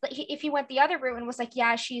he went the other route and was like,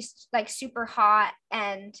 yeah, she's like super hot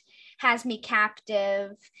and has me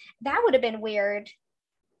captive. That would have been weird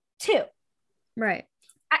too. Right.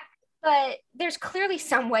 But there's clearly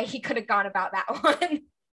some way he could have gone about that one.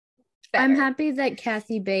 I'm happy that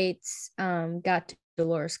Kathy Bates got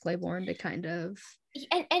Dolores Claiborne to kind of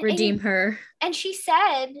redeem her. And she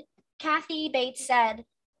said, Kathy Bates said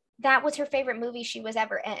that was her favorite movie she was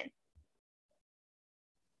ever in.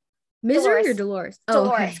 Misery or Dolores?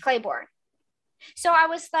 Dolores Claiborne. So I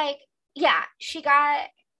was like, yeah, she got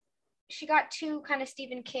two kind of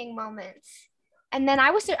Stephen King moments. And then I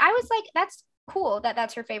was like, that's cool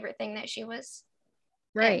that's her favorite thing that she was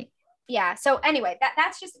right in. Yeah, so anyway,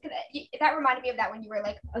 that's just that reminded me of that when you were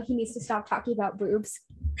like, oh, he needs to stop talking about boobs.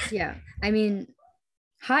 Yeah, I mean,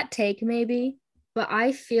 hot take maybe, but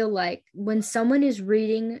I feel like when someone is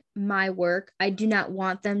reading my work, I do not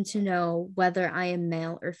want them to know whether I am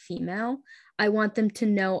male or female. I want them to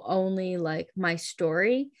know only like my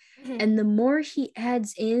story. And the more he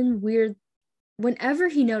adds in weird, whenever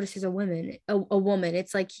he notices a woman,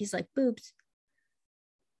 it's like he's like boobs.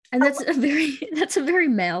 And that's a very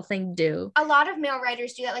male thing to do. A lot of male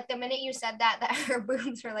writers do that. Like the minute you said that her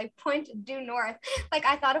boobs were like pointed due north, like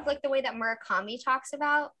I thought of like the way that Murakami talks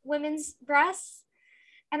about women's breasts.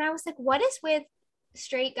 And I was like, what is with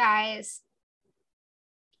straight guys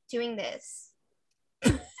doing this?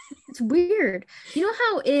 It's weird. You know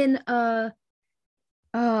how in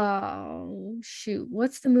oh shoot,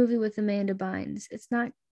 what's the movie with Amanda Bynes? It's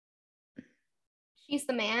not She's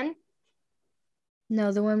the Man.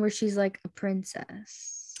 No, the one where she's like a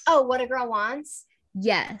princess. Oh, What a Girl Wants?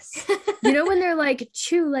 Yes. You know when they're like,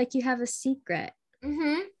 chew like you have a secret.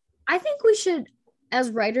 I think we should, as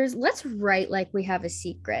writers, let's write like we have a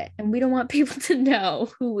secret and we don't want people to know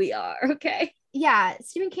who we are, okay? Yeah,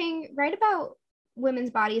 Stephen King, write about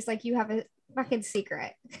women's bodies like you have a fucking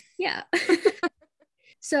secret. Yeah.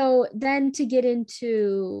 So then to get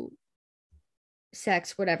into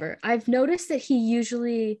sex, whatever, I've noticed that he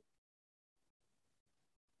usually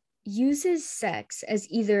uses sex as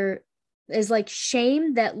either as like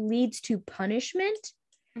shame that leads to punishment.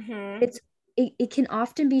 It can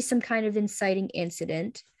often be some kind of inciting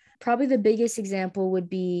incident. Probably the biggest example would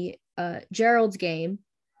be Gerald's Game.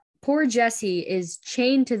 Poor Jesse is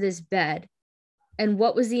chained to this bed, and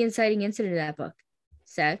what was the inciting incident in that book?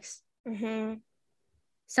 Sex.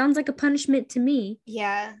 Sounds like a punishment to me.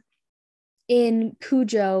 Yeah. In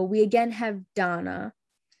Cujo, we again have Donna.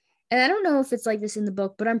 And I don't know if it's like this in the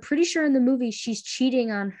book, but I'm pretty sure in the movie she's cheating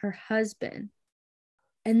on her husband.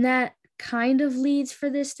 And that kind of leads for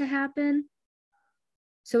this to happen.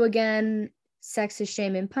 So again, sex is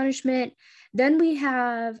shame and punishment. Then we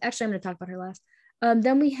have, actually, I'm going to talk about her last.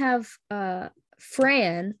 Then we have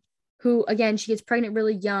Fran, who, again, she gets pregnant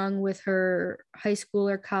really young with her high school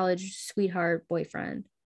or college sweetheart boyfriend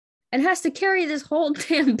and has to carry this whole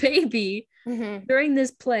damn baby during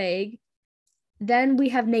this plague. Then we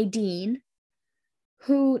have Nadine,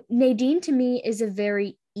 who Nadine to me is a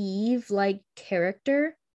very Eve-like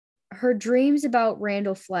character. Her dreams about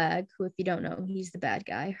Randall Flagg, who if you don't know, he's the bad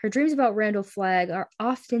guy. Her dreams about Randall Flagg are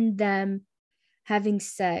often them having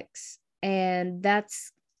sex. And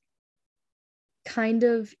that's kind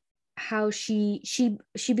of how she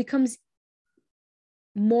becomes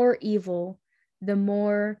more evil the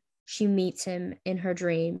more she meets him in her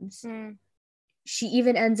dreams. She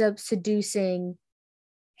even ends up seducing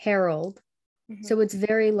Harold. So it's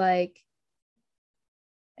very like,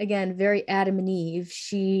 again, very Adam and Eve.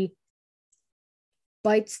 She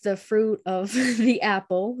bites the fruit of the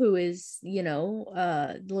apple, who is,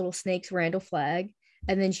 the little snake's Randall Flagg.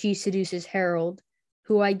 And then she seduces Harold,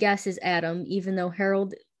 who I guess is Adam, even though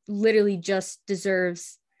Harold literally just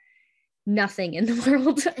deserves nothing in the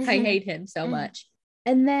world. I hate him so much.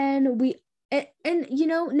 And then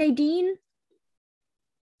Nadine,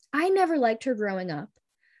 I never liked her growing up,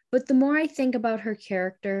 but the more I think about her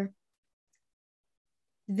character,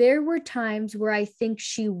 there were times where I think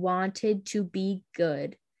she wanted to be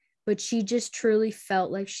good, but she just truly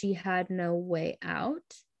felt like she had no way out,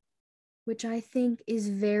 which I think is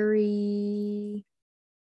very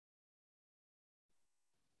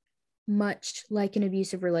much like an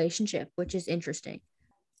abusive relationship, which is interesting.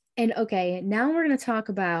 And okay, now we're going to talk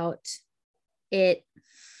about it.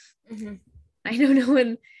 Mm-hmm. I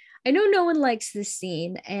know no one likes this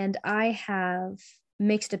scene, and I have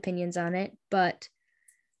mixed opinions on it, but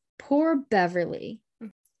poor Beverly.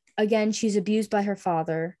 Again, she's abused by her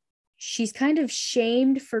father. She's kind of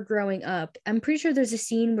shamed for growing up. I'm pretty sure there's a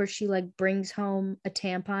scene where she like brings home a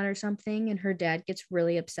tampon or something and her dad gets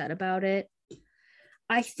really upset about it.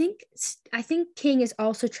 I think King is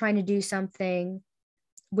also trying to do something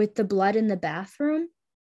with the blood in the bathroom.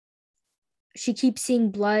 She keeps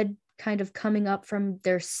seeing blood kind of coming up from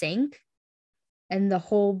their sink and the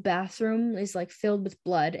whole bathroom is like filled with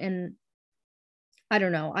blood, and I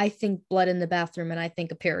don't know. I think blood in the bathroom and I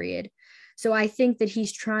think a period. So I think that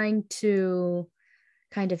he's trying to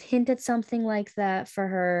kind of hint at something like that for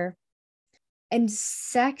her. And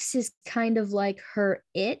sex is kind of like her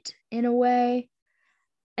it in a way.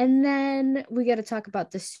 And then we got to talk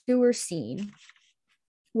about the sewer scene,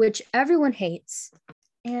 which everyone hates.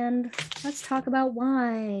 And let's talk about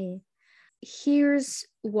why. Here's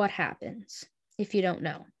what happens if you don't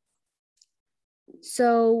know.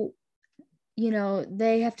 So,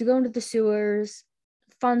 they have to go into the sewers.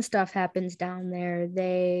 Fun stuff happens down there.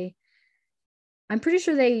 I'm pretty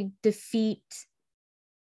sure they defeat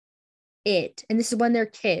it. And this is when they're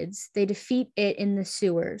kids. They defeat it in the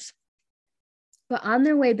sewers. But on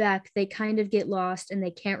their way back, they kind of get lost and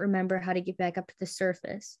they can't remember how to get back up to the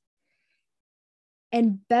surface.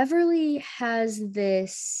 And Beverly has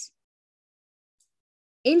this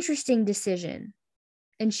interesting decision.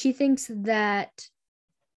 And she thinks that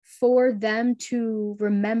for them to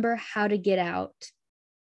remember how to get out,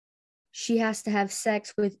 she has to have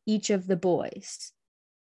sex with each of the boys.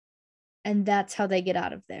 And that's how they get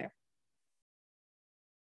out of there.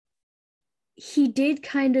 He did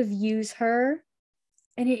kind of use her,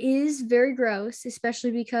 and it is very gross,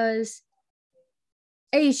 especially because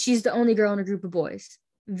A, she's the only girl in a group of boys.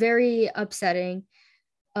 Very upsetting.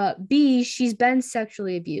 B, she's been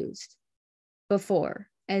sexually abused before.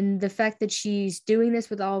 And the fact that she's doing this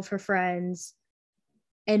with all of her friends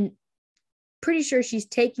and pretty sure she's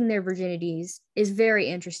taking their virginities is very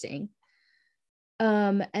interesting.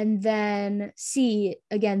 And then C,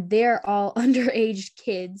 again, they're all underage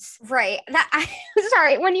kids. Right. I'm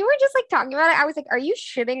sorry. When you were just like talking about it, I was like, are you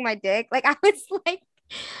shitting my dick? Like,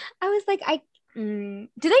 do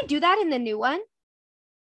they do that in the new one?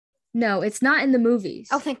 No, it's not in the movies.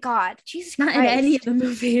 Oh, thank God. Jesus Not Christ. in any of the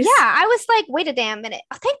movies. Yeah, I was like, wait a damn minute.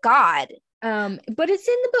 Oh, thank God. But it's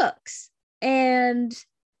in the books. And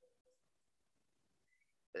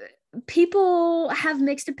people have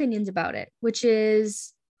mixed opinions about it, which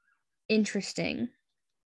is interesting.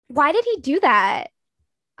 Why did he do that?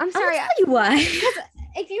 I'm sorry. I'll tell you why.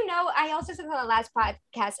 If you know, I also said on the last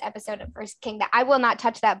podcast episode of First King that I will not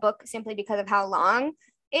touch that book simply because of how long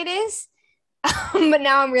it is. But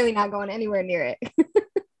now I'm really not going anywhere near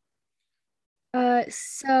it.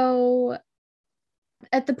 So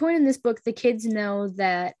at the point in this book, the kids know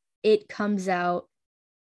that it comes out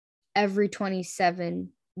every 27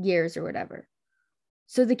 years or whatever.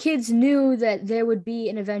 So the kids knew that there would be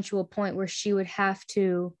an eventual point where they would have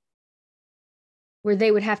to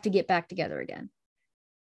get back together again.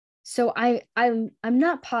 So I'm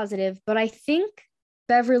not positive, but I think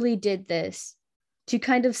Beverly did this to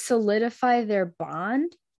kind of solidify their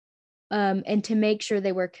bond, and to make sure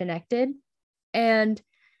they were connected. And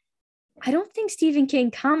I don't think Stephen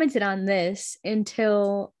King commented on this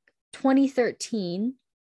until 2013,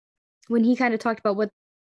 when he kind of talked about what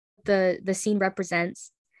the scene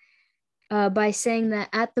represents, by saying that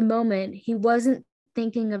at the moment he wasn't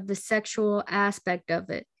thinking of the sexual aspect of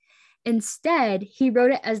it. Instead, he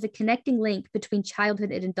wrote it as the connecting link between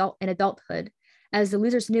childhood and adulthood, as the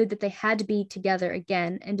losers knew that they had to be together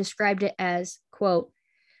again, and described it as, quote,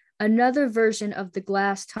 another version of the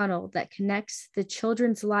glass tunnel that connects the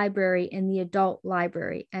children's library and the adult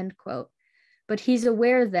library, end quote. But he's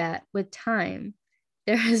aware that, with time,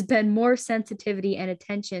 there has been more sensitivity and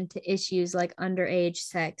attention to issues like underage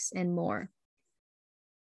sex and more.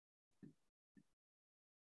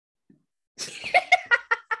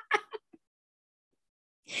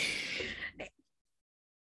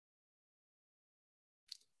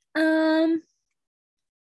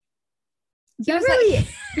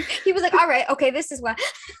 He was like, all right, okay, this is what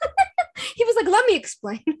he was like, let me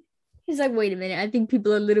explain. He's like, wait a minute, I think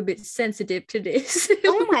people are a little bit sensitive to this.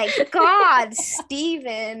 Oh my God,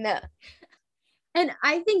 Stephen. And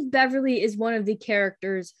I think Beverly is one of the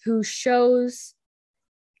characters who shows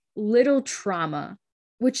little trauma,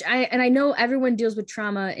 which I know everyone deals with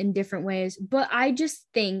trauma in different ways, but I just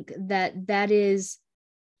think that is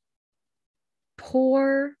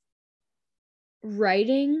poor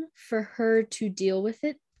writing for her to deal with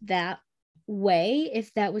it that way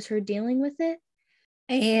if that was her dealing with it.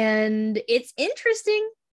 And it's interesting.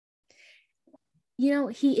 You know,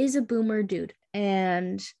 he is a boomer dude,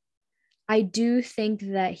 and I do think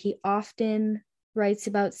that he often writes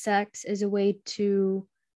about sex as a way to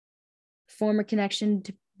form a connection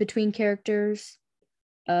between characters.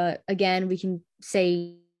 Again, we can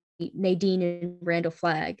say Nadine and Randall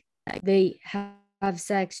Flagg. They have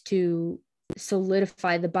sex to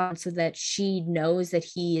solidify the bond so that she knows that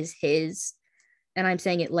he is his. And I'm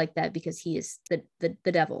saying it like that because he is the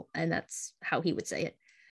devil, and that's how he would say it.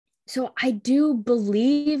 So I do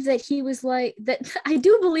believe that he was like that. I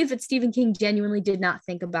do believe that Stephen King genuinely did not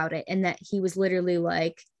think about it, and that he was literally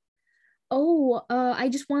like, oh, I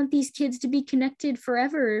just want these kids to be connected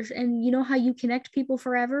forever. And you know how you connect people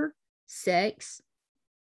forever? Sex.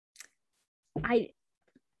 I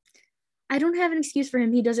don't have an excuse for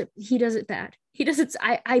him. He does it bad. He does it.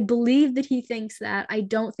 I believe that he thinks that. I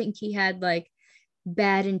don't think he had like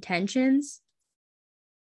bad intentions.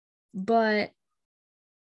 But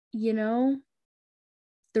you know,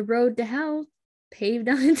 the road to hell paved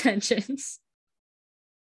on intentions.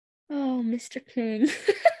 Oh, Mr. King.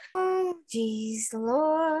 Oh, geez,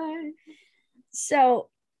 Lord. So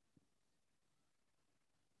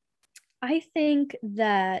I think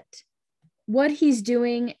that what he's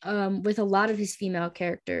doing with a lot of his female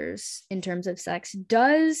characters in terms of sex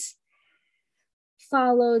does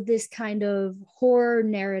follow this kind of horror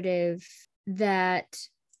narrative that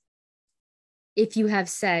if you have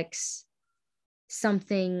sex,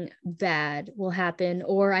 something bad will happen.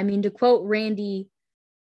 Or, I mean, to quote Randy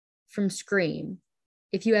from Scream,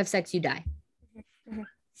 if you have sex, you die. Mhm.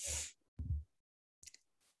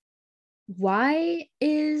 Why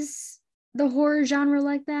is the horror genre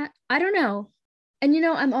like that? I don't know. And, you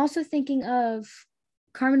know, I'm also thinking of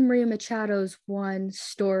Carmen Maria Machado's one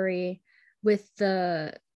story with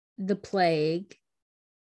the plague.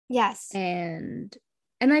 Yes. And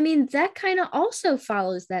I mean, that kind of also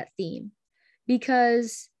follows that theme,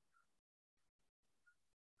 because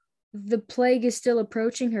the plague is still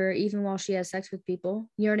approaching her even while she has sex with people.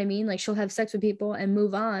 You know what I mean? Like, she'll have sex with people and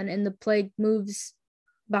move on, and the plague moves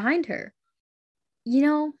behind her. You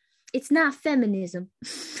know, it's not feminism.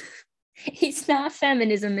 It's not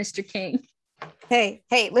feminism, Mr. King. Hey,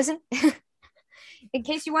 listen. In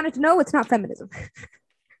case you wanted to know, it's not feminism.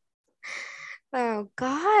 Oh,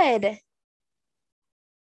 God.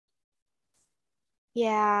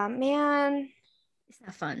 Yeah, man. It's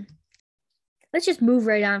not fun. Let's just move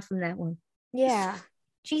right on from that one. Yeah.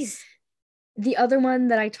 Jeez. The other one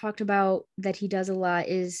that I talked about that he does a lot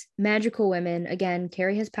is magical women. Again,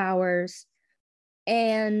 Carrie has powers.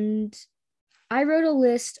 And I wrote a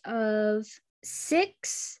list of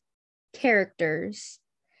 6 characters.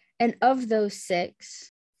 And of those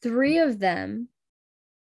 6, 3 of them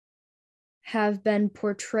have been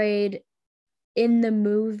portrayed in the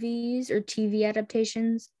movies or TV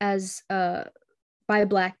adaptations as by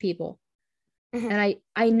Black people. Mm-hmm. And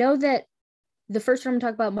I know that the first one I'm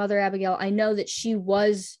talking about, Mother Abigail, I know that she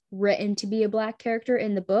was written to be a Black character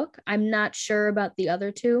in the book. I'm not sure about the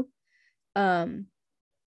other 2.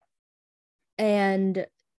 And,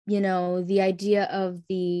 you know, the idea of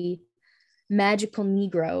the magical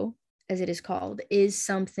Negro, as it is called, is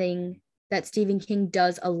something that Stephen King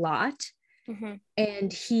does a lot. Mm-hmm.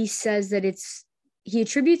 And he says that he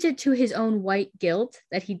attributes it to his own white guilt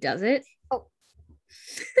that he does it. Oh.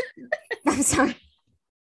 I'm sorry.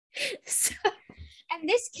 And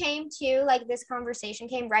this came to, like, this conversation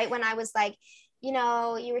came right when I was like, you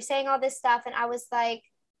know, you were saying all this stuff, and I was like,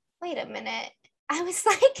 wait a minute. I was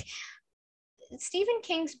like, Stephen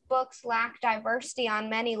King's books lack diversity on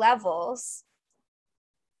many levels.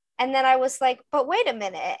 And then I was like, but wait a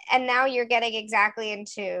minute. And now you're getting exactly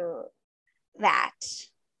into that.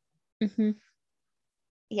 Mm-hmm.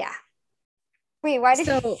 Yeah. Wait, why did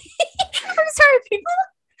I'm sorry, people.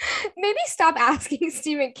 Maybe stop asking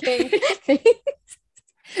Stephen King things.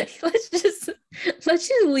 Let's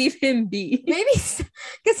just leave him be. Maybe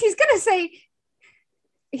because he's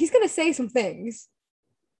gonna say some things.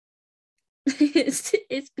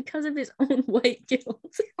 It's because of his own white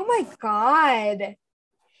guilt. Oh my God.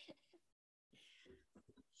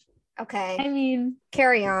 Okay. I mean,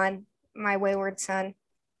 carry on, my wayward son.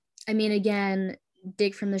 I mean, again,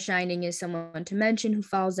 Dick from The Shining is someone to mention who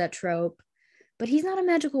follows that trope, but he's not a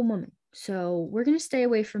magical woman. So we're going to stay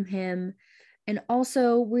away from him. And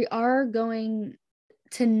also, we're not going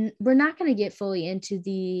to get fully into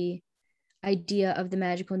the idea of the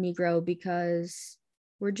magical Negro because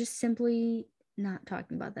we're just simply not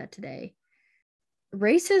talking about that today.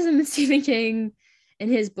 Racism in Stephen King in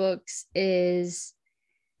his books is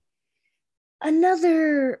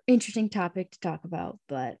another interesting topic to talk about,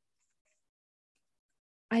 but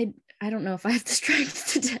I don't know if I have the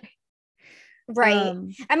strength today. Right.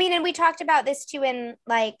 I mean, and we talked about this too in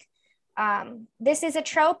like this is a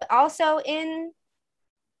trope also in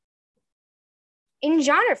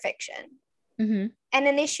genre fiction. Mm-hmm. And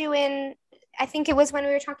an issue in, I think it was when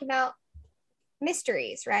we were talking about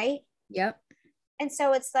mysteries, right? Yep. And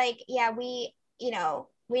so it's like, yeah,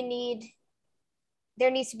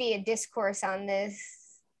 there needs to be a discourse on this.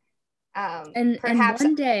 And perhaps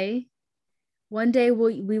one day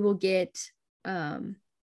we will get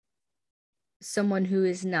someone who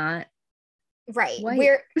is not right. white.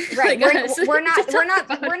 We're right. we're not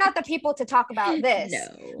it. the people to talk about this.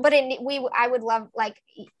 No. But I would love, like,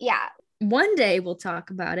 yeah. One day we'll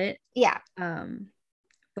talk about it. Yeah.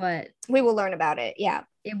 But we will learn about it. Yeah.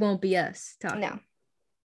 It won't be us talking. No.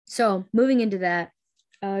 So moving into that,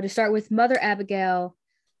 to start with Mother Abigail,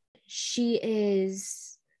 she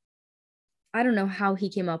is, I don't know how he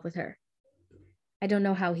came up with her. I don't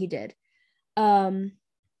know how he did.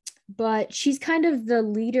 But she's kind of the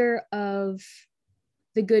leader of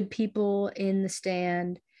the good people in the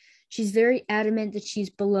Stand. She's very adamant that she's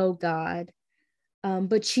below God.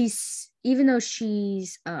 But even though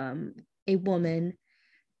she's a woman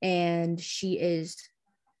and she is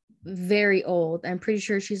very old, I'm pretty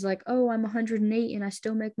sure she's like, oh, I'm 108 and I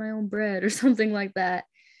still make my own bread or something like that.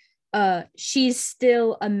 She's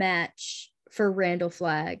still a match for Randall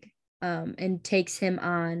Flagg, and takes him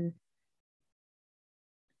on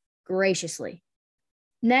graciously.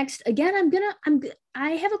 Next, again, I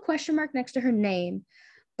have a question mark next to her name,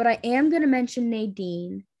 but I am gonna mention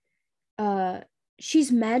Nadine.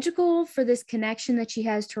 She's magical for this connection that she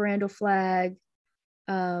has to Randall Flagg.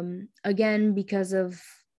 Again, because of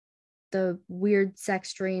the weird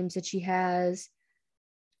sex dreams that she has.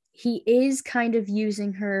 He is kind of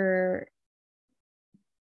using her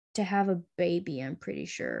to have a baby, I'm pretty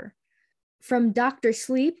sure. From Dr.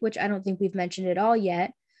 Sleep, which I don't think we've mentioned at all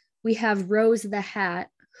yet, we have Rose the Hat,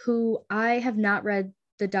 who I have not read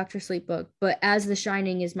the Dr. Sleep book, but As the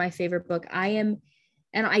Shining is my favorite book. And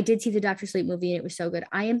I did see the Dr. Sleep movie and it was so good.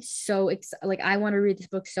 I am so excited. Like, I want to read this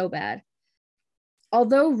book so bad.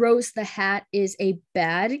 Although Rose the Hat is a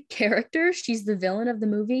bad character, she's the villain of the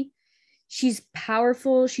movie. She's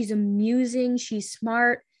powerful, she's amusing, she's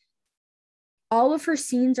smart. All of her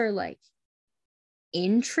scenes are like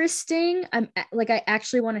interesting. I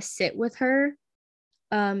actually want to sit with her.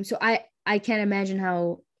 So I can't imagine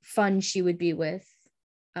how fun she would be with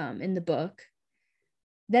in the book.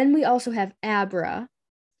 Then we also have Abra,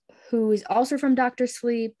 who is also from Dr.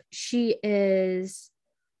 Sleep. She is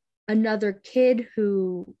another kid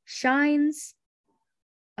who shines,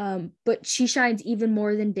 but she shines even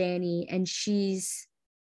more than Danny, and she's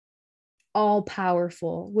all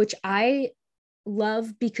powerful, which I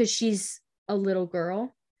love because she's a little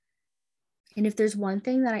girl. And if there's one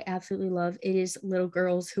thing that I absolutely love, it is little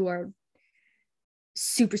girls who are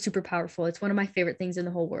super, super powerful. It's one of my favorite things in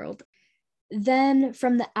the whole world. Then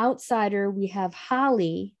from the outsider, we have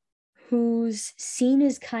Holly, whose scene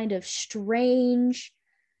is kind of strange.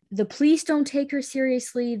 The police don't take her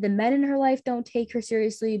seriously. The men in her life don't take her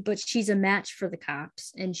seriously, but she's a match for the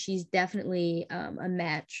cops. And she's definitely a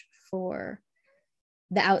match for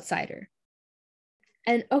the outsider.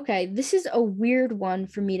 And okay, this is a weird one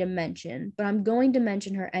for me to mention, but I'm going to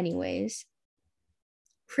mention her anyways.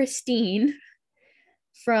 Christine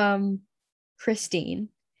from Christine.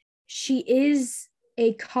 She is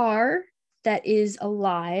a car that is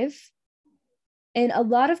alive. And a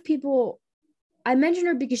lot of people, I mention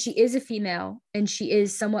her because she is a female and she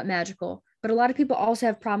is somewhat magical, but a lot of people also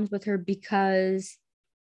have problems with her because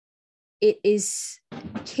it is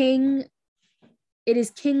King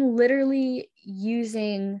literally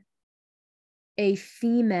using a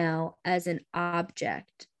female as an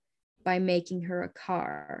object by making her a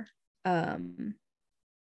car,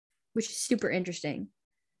 which is super interesting.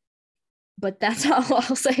 But that's all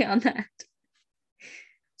I'll say on that.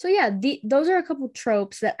 So yeah, those are a couple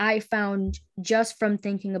tropes that I found just from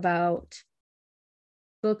thinking about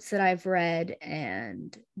books that I've read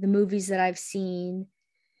and the movies that I've seen.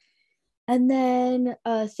 And then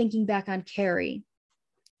thinking back on Carrie.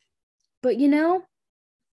 But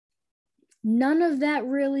none of that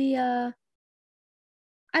really, I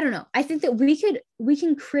don't know. I think that we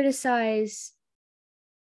can criticize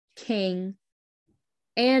King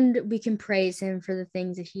and we can praise him for the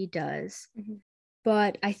things that he does. Mm-hmm.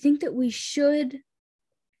 But I think that we should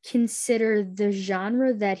consider the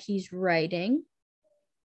genre that he's writing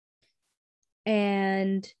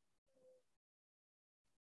and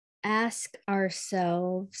ask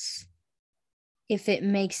ourselves if it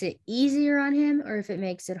makes it easier on him or if it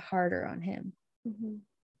makes it harder on him.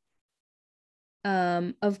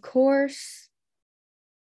 Of course,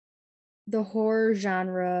 the horror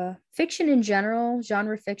genre, fiction in general,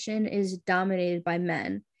 genre fiction is dominated by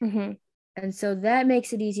men. And so that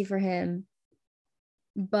makes it easy for him.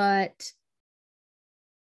 But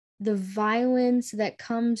the violence that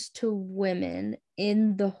comes to women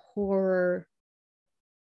in the horror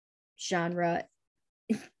genre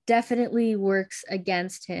definitely works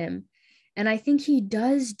against him. And I think he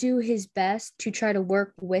does do his best to try to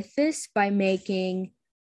work with this by making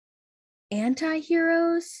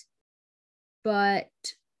anti-heroes, but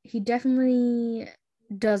he definitely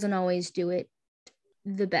doesn't always do it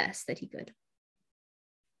the best that he could.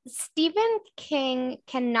 Stephen King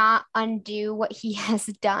cannot undo what he has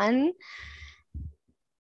done,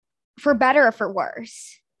 for better or for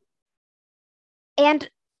worse. And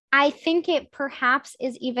I think it perhaps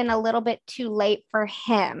is even a little bit too late for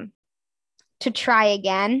him to try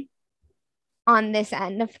again on this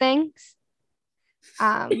end of things.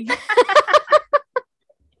 I'm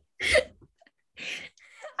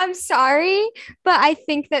sorry, but I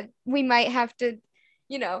think that we might have to,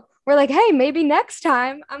 we're like, hey, maybe next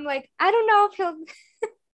time. I'm like, I don't know if he'll.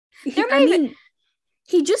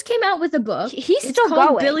 He just came out with a book. He's still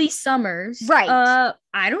going. Billy Summers. Right.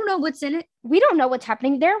 I don't know what's in it. We don't know what's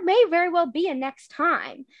happening. There may very well be a next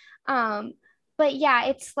time. But yeah,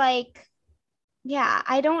 it's like, yeah,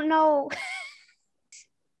 I don't know.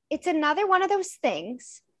 It's another one of those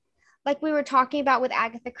things, like we were talking about with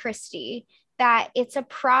Agatha Christie, that it's a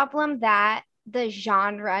problem that the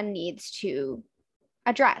genre needs to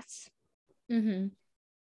address. Because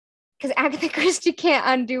Agatha Christie can't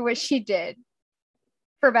undo what she did,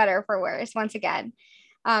 for better or for worse, once again.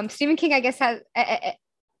 Stephen King, I guess,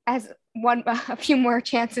 has a few more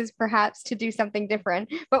chances perhaps to do something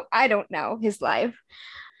different, but I don't know his life.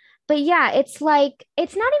 But yeah, it's like,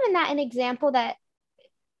 it's not even that an example that,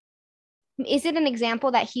 is it an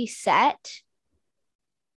example that he set?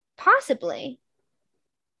 Possibly.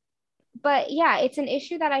 But yeah, it's an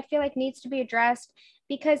issue that I feel like needs to be addressed,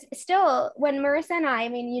 because still, when Marissa and I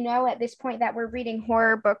mean, at this point that we're reading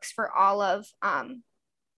horror books for all of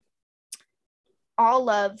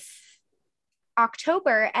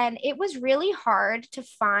October, and it was really hard to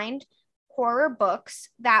find horror books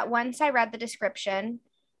that, once I read the description,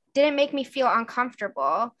 didn't make me feel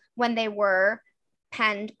uncomfortable when they were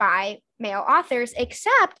penned by male authors,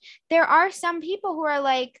 except there are some people who are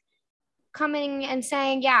like coming and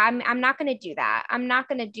saying, yeah, I'm not going to do that. I'm not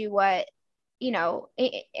going to do what,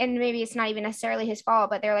 and maybe it's not even necessarily his fault,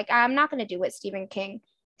 but they're like, I'm not going to do what Stephen King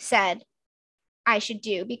said I should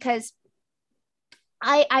do, because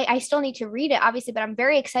I still need to read it, obviously, but I'm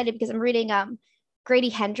very excited because I'm reading Grady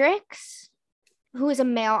Hendrix, who is a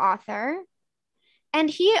male author, and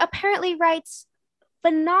he apparently writes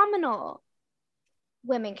phenomenal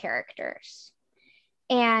women characters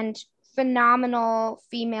and phenomenal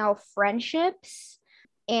female friendships.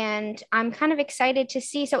 And I'm kind of excited to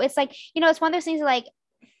see. So it's like, it's one of those things like,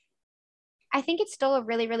 I think it's still a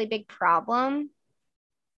really, really big problem.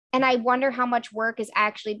 And I wonder how much work is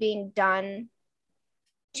actually being done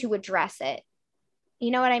to address it.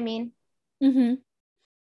 You know what I mean?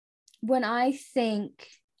 When I think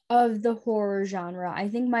of the horror genre, I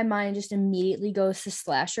think my mind just immediately goes to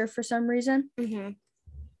slasher for some reason.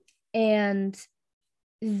 And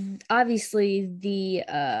obviously the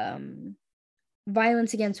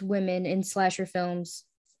violence against women in slasher films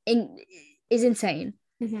is insane.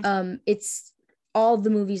 It's all the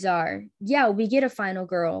movies are. Yeah, we get a final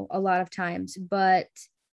girl a lot of times, but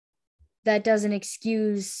that doesn't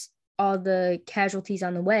excuse all the casualties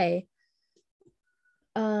on the way.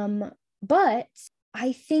 But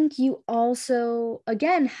I think you also,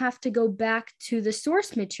 again, have to go back to the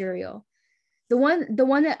source material. The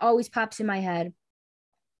one that always pops in my head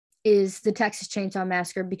is the Texas Chainsaw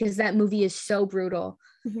Massacre, because that movie is so brutal.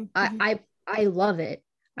 I love it.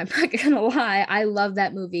 I'm not gonna lie. I love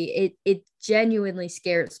that movie. It genuinely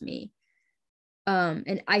scares me.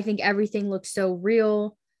 And I think everything looks so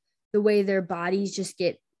real. The way their bodies just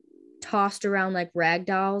get tossed around like rag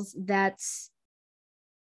dolls, I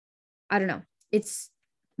don't know. It's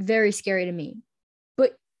very scary to me.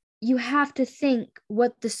 But you have to think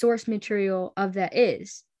what the source material of that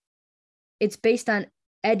is. It's based on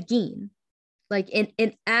Ed Gein, like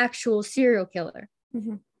an actual serial killer.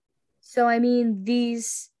 So, I mean,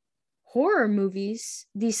 these horror movies,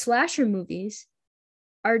 these slasher movies,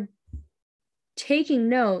 are taking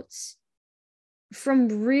notes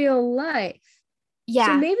from real life. Yeah.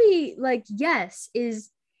 So maybe, like, yes,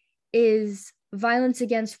 is violence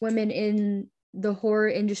against women in the horror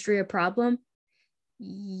industry a problem?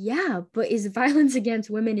 Yeah, but is violence against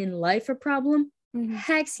women in life a problem? Mhm.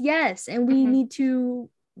 Heck yes, and we need to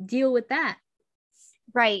deal with that.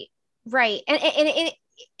 Right. And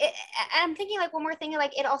I'm thinking like one more thing,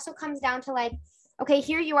 like it also comes down to like, okay,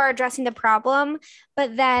 here you are addressing the problem,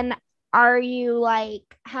 but then are you like,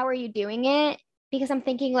 how are you doing it? Because I'm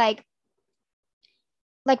thinking like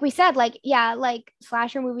we said, like, yeah, like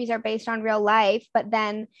slasher movies are based on real life, but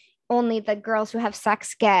then only the girls who have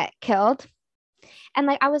sex get killed. And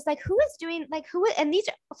like I was like, who is doing like who and these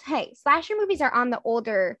hey, slasher movies are on the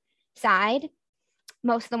older side,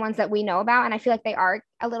 most of the ones that we know about, and I feel like they are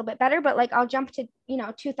a little bit better. But like I'll jump to,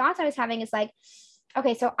 two thoughts I was having is like,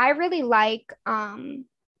 okay, so I really like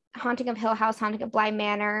Haunting of Hill House, Haunting of Bly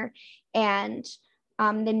Manor, and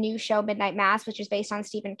the new show Midnight Mass, which is based on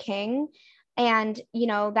Stephen King. And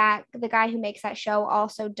that the guy who makes that show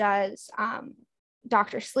also does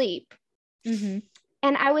Doctor Sleep. Mm-hmm.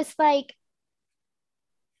 And I was like,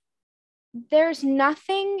 there's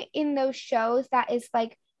nothing in those shows that is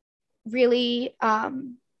like really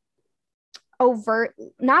overt,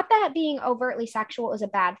 not that being overtly sexual is a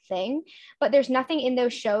bad thing, but there's nothing in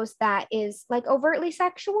those shows that is like overtly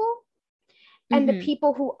sexual. And the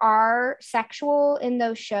people who are sexual in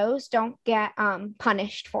those shows don't get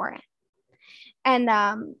punished for it. And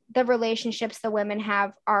the relationships the women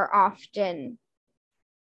have are often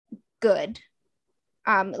good.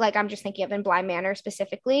 Like I'm just thinking of in Bly Manor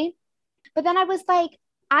specifically. But then I was like,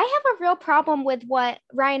 I have a real problem with what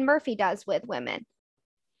Ryan Murphy does with women.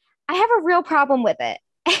 I have a real problem with it.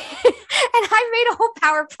 And I made a whole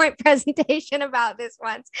PowerPoint presentation about this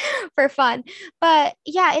once for fun. But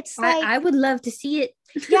yeah, it's like I would love to see it.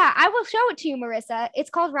 Yeah, I will show it to you, Marissa. It's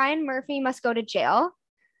called Ryan Murphy Must Go to Jail.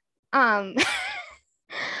 Because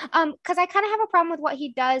I kind of have a problem with what he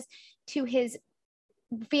does to his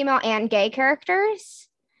female and gay characters.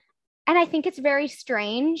 And I think it's very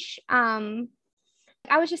strange.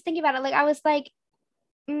 I was just thinking about it. Like, I was like,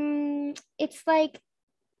 it's like,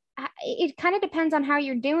 it kind of depends on how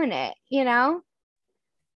you're doing it,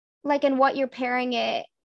 like, and what you're pairing it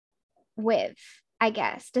with, I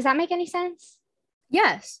guess. Does that make any sense?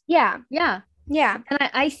 Yes. Yeah. And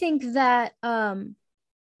I think that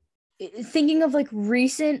thinking of like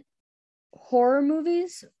recent horror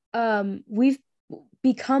movies, we've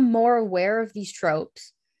become more aware of these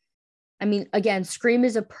tropes. I mean, again, Scream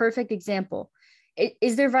is a perfect example.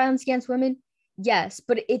 Is there violence against women? Yes,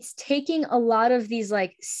 but it's taking a lot of these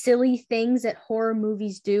like silly things that horror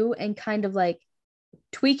movies do and kind of like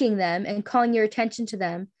tweaking them and calling your attention to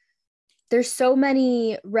them. There's so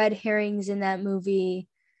many red herrings in that movie.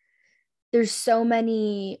 There's so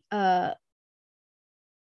many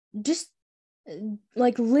just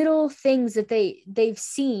like little things that they've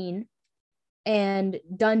seen and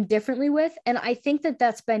done differently with. And I think that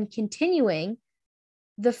that's been continuing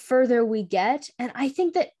the further we get. And I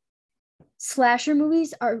think that slasher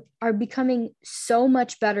movies are becoming so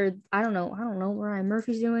much better. I don't know what Ryan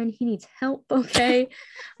Murphy's doing. He needs help, okay?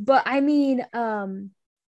 But I mean, a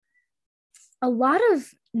lot of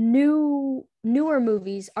newer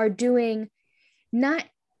movies are doing not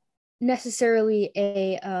necessarily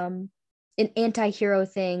an anti-hero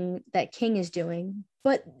thing that King is doing,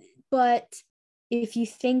 but if you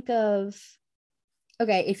think of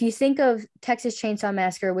Texas Chainsaw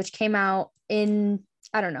Massacre, which came out in,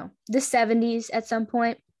 I don't know, the 70s at some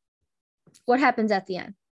point, what happens at the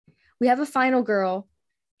end? We have a final girl.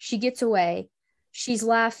 She gets away. She's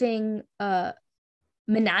laughing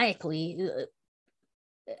maniacally.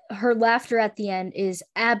 Her laughter at the end is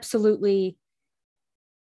absolutely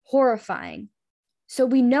horrifying. So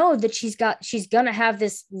we know that she's gonna have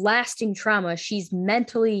this lasting trauma. She's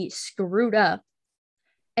mentally screwed up.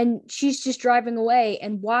 And she's just driving away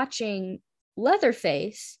and watching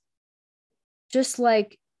Leatherface just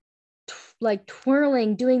like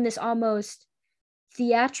twirling, doing this almost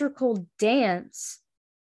theatrical dance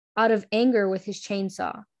out of anger with his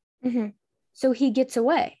chainsaw. Mm-hmm. So he gets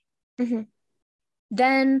away. Mm-hmm.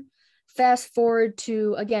 Then fast forward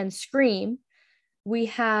to, again, Scream. We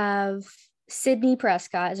have Sidney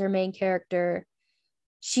Prescott as our main character.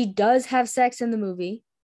 She does have sex in the movie.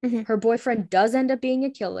 Mm-hmm. Her boyfriend does end up being a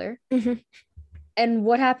killer. Mm-hmm. And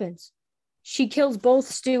what happens? She kills both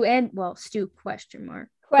Stu question mark.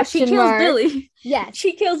 But she kills Billy. Yes.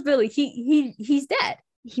 She kills Billy. He's dead.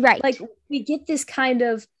 Right. Like, we get this kind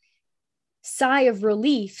of sigh of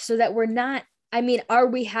relief so that we're not, I mean, are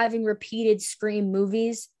we having repeated Scream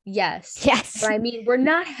movies? Yes. But I mean, we're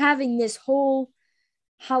not having this whole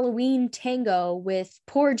Halloween tango with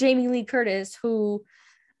poor Jamie Lee Curtis, who,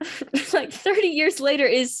 like 30 years later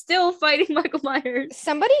is still fighting Michael Myers.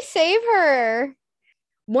 Somebody save her.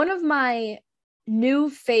 One of my new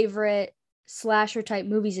favorite slasher type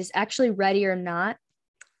movies is actually Ready or Not.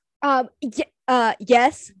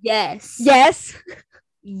 Yes. Yes. Yes.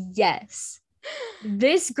 Yes.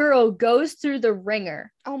 This girl goes through the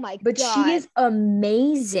ringer. Oh my but God. She is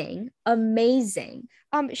amazing. Amazing.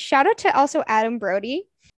 Shout out to also Adam Brody.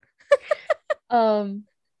 I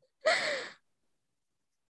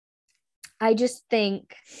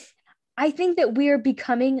think that we are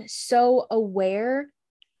becoming so aware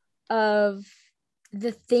of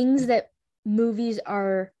the things that movies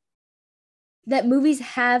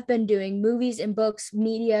have been doing, movies and books,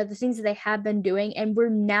 media, the things that they have been doing, and we're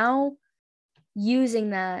now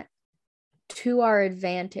using that to our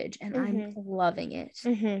advantage, and I'm loving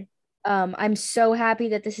it. I'm so happy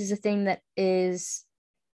that this is a thing that is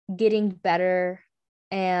getting better.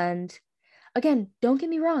 And again, don't get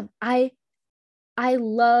me wrong, I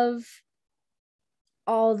love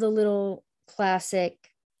all the little classic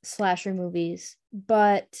slasher movies,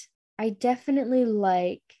 but I definitely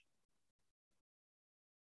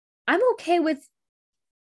I'm okay with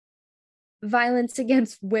violence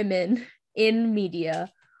against women in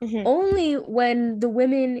media, only when the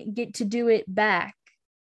women get to do it back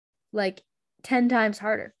like 10 times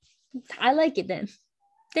harder. I like it then.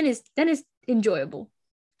 Then it's enjoyable.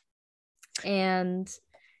 And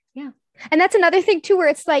yeah. And that's another thing too, where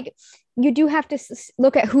it's like you do have to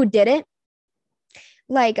look at who did it,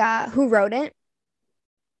 like who wrote it,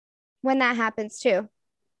 when that happens too.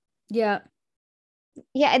 Yeah.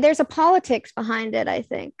 Yeah, there's a politics behind it, I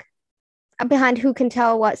think, behind who can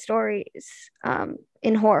tell what stories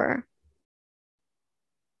in horror.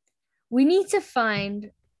 We need to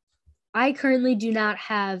find, I currently do not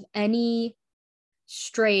have any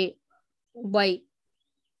straight white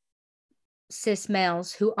cis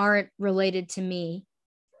males who aren't related to me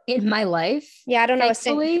in my life. Yeah, I don't know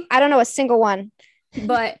a single one.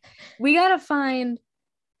 But we gotta find,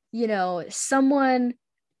 someone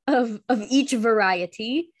of each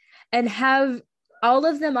variety and have all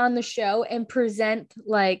of them on the show and present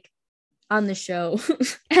on the show.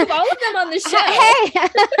 Have all of them on the show. Hey.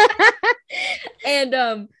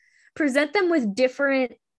 And present them with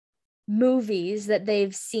different movies that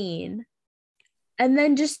they've seen. And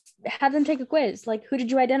then just have them take a quiz. Like, who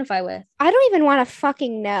did you identify with? I don't even want to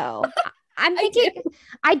fucking know. I'm thinking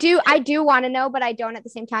I do want to know, but I don't at the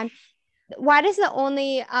same time. Why does the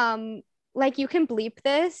only you can bleep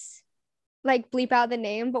this, bleep out the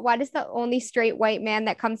name, but why does the only straight white man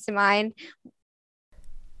that comes to mind?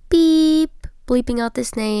 Beep. Bleeping out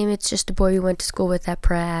this name. It's just a boy who went to school with at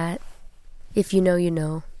Pratt. If you know, you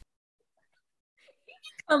know.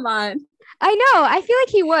 Come on. I know. I feel like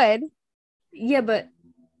he would. Yeah, but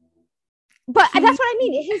that's what I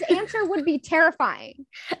mean. His answer would be terrifying.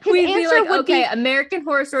 We'd be like, okay, American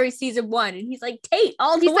Horror Story season 1, and he's like Tate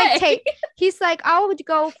all the way. Tate. He's like, I would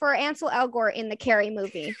go for Ansel Elgort in the Carrie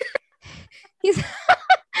movie. he's like,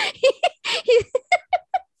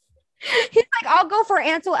 I'll go for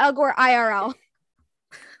Ansel Elgort IRL.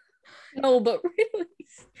 No, but really,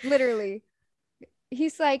 literally,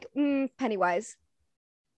 he's like Pennywise.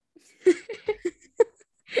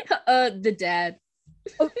 The dad.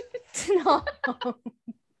 Oh, no.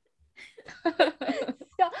 But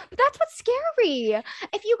that's what's scary.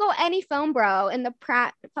 If you go any film bro in the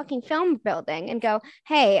Pratt fucking film building and go,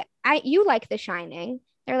 hey, you like The Shining?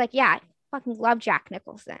 They're like, yeah, I fucking love Jack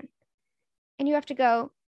Nicholson. And you have to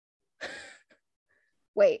go,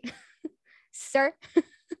 wait, sir.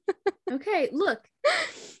 Okay, look.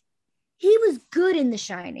 He was good in The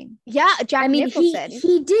Shining. Yeah, Jack Nicholson.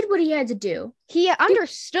 He did what he had to do. He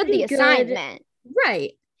understood the assignment.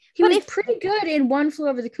 Right. He was pretty good in One Flew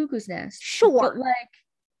Over the Cuckoo's Nest. Sure. But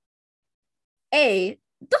A,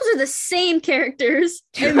 those are the same characters.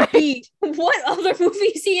 And B, what other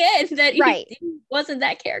movies he in that he wasn't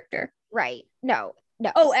that character? Right. No.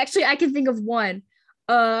 Oh, actually, I can think of one.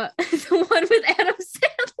 The one with Adam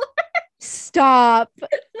Sandler. Stop.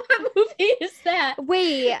 What movie is that?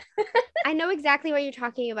 Wait, I know exactly what you're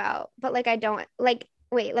talking about, but I don't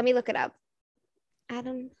wait, let me look it up.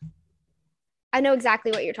 Adam. I know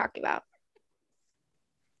exactly what you're talking about.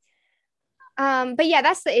 But yeah,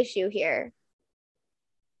 that's the issue here.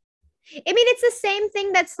 I mean, it's the same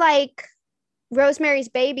thing that's like Rosemary's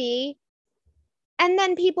Baby. And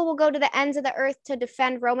then people will go to the ends of the earth to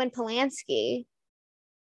defend Roman Polanski.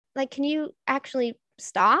 Can you actually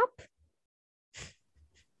stop?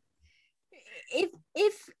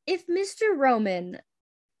 If Mr. Roman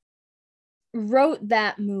wrote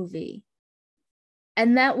that movie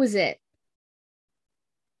and that was it,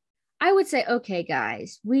 I would say, okay,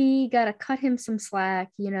 guys, we gotta cut him some slack.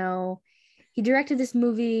 He directed this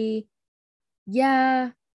movie.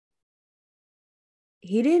 Yeah,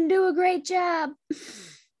 he didn't do a great job.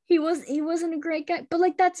 He wasn't a great guy, but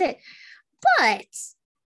like that's it. But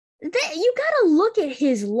you gotta look at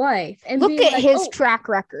his life and look at like, his track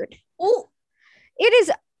record. Oh, it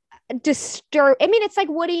is disturbing. I mean, it's like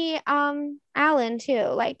Woody Allen too.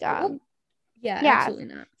 Like yeah,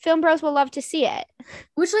 absolutely not. Film bros will love to see it.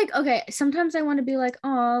 Which, like, okay, sometimes I want to be like,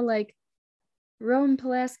 oh, like Roman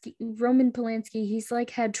Polanski, he's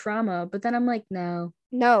like had trauma, but then I'm like, no,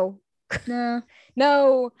 no,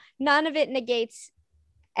 none of it negates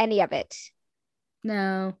any of it.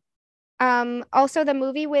 No. Also the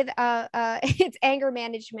movie with it's Anger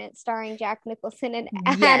Management starring Jack Nicholson and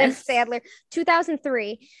Adam Sandler,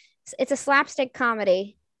 2003. It's a slapstick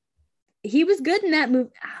comedy. He was good in that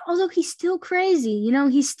movie, although he's still crazy.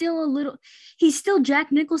 He's still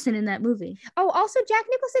Jack Nicholson in that movie. Oh, also Jack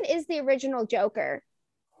Nicholson is the original Joker.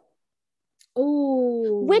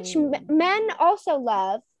 Oh. Which men also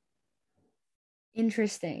love.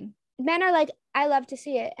 Interesting. Men are like, I love to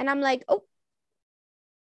see it. And I'm like, oh.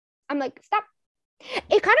 I'm like, stop.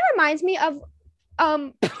 It kind of reminds me of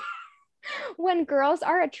when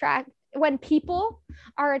people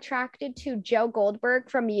are attracted to Joe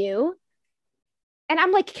Goldberg from You. And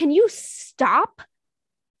I'm like, can you stop?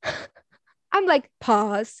 I'm like,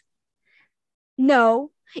 pause.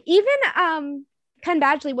 No. Even Ken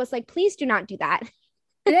Badgley was like, please do not do that.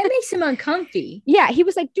 That makes him uncomfy. Yeah, he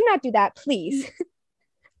was like, do not do that, please.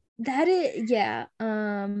 That is, yeah.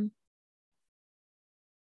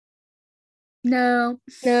 No.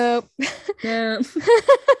 Nope. No.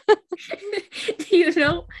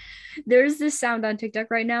 There's this sound on TikTok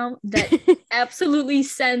right now that absolutely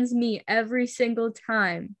sends me every single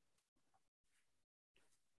time.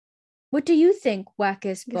 What do you think,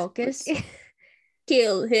 Wackus Pocus?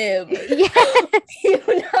 Kill him. Yes. You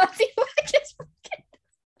Nazi Wackus Pocus.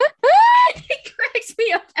 It cracks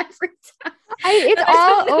me up every time. It's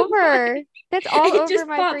all over. That's all over just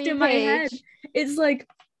my popped in my head. It's like,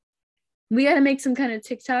 we got to make some kind of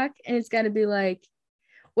TikTok, and it's got to be like,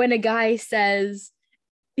 when a guy says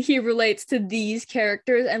he relates to these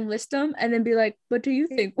characters and list them, and then be like, what do you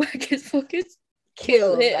think, Wackus Pocus?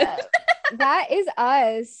 Kill him. That is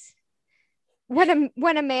us. When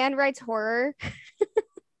a man writes horror.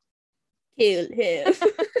 Kill him.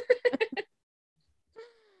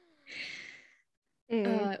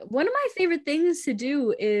 One of my favorite things to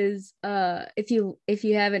do is, if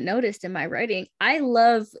you haven't noticed in my writing, I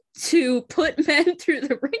love to put men through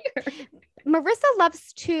the ringer. Marissa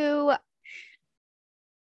loves to.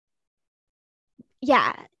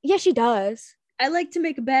 Yeah, she does. I like to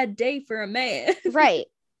make a bad day for a man. Right.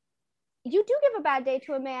 You do give a bad day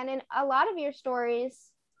to a man in a lot of your stories.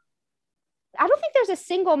 I don't think there's a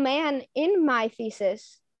single man in my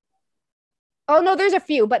thesis. Oh no, there's a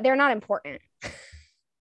few, but they're not important.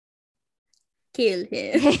 Kill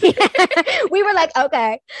him. We were like,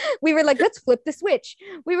 okay. We were like, let's flip the switch.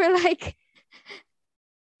 We were like,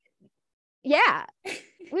 yeah.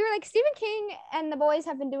 We were like, Stephen King and the boys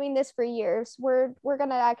have been doing this for years. We're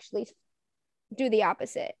gonna actually do the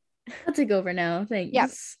opposite. I'll take over now.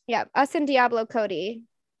 Thanks. Yep. Us and Diablo Cody.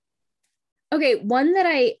 Okay, one that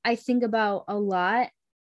I think about a lot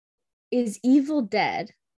is Evil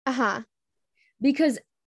Dead. Uh-huh. Because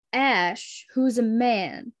Ash, who's a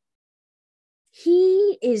man,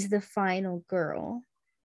 he is the final girl.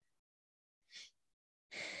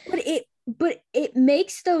 But it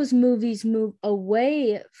makes those movies move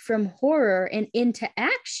away from horror and into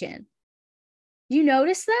action. You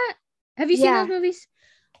notice that? Have you seen those movies?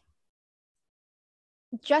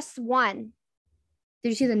 Just one. Did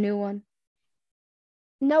you see the new one?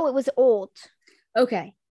 No, it was old.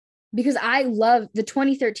 Okay. Because I love the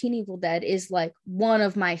 2013 Evil Dead is like one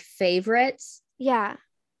of my favorites. Yeah.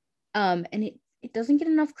 And it doesn't get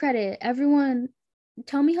enough credit. Everyone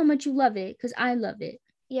tell me how much you love it, because I love it.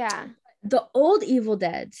 Yeah. The old Evil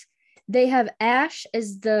Deads, they have Ash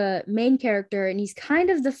as the main character, and he's kind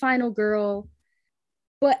of the final girl.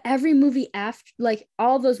 But every movie after, like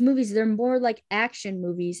all those movies, they're more like action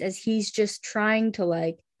movies, as he's just trying to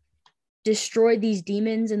like destroy these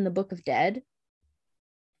demons in the Book of Dead.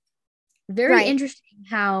 Very interesting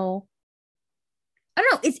how, I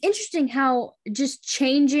don't know, it's interesting how just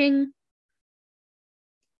changing,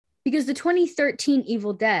 because the 2013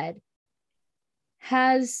 Evil Dead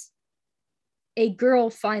has a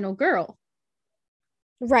final girl.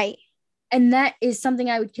 Right. And that is something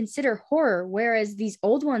I would consider horror, whereas these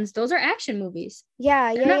old ones, those are action movies.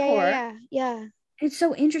 Yeah. It's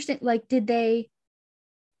so interesting. Like,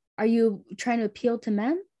 are you trying to appeal to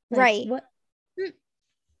men? Like, Right. What?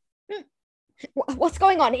 What's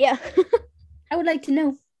going on here? I would like to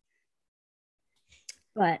know.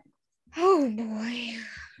 But Oh boy.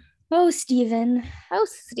 oh, Steven. Oh,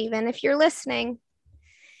 Steven, if you're listening,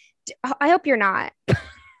 I hope you're not.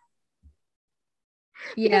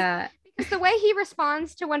 Yeah. Because the way he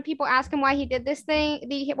responds to when people ask him why he did this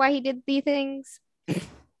thing, why he did the things,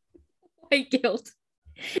 White guilt.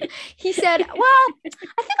 he said, well, I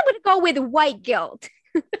think I'm going to go with white guilt.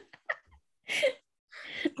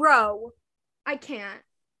 Bro, I can't.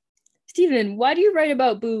 Steven, why do you write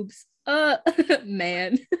about boobs?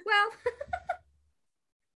 Man. Well,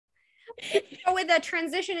 go with a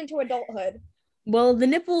transition into adulthood. Well, the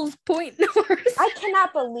nipples point north. I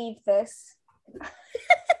cannot believe this.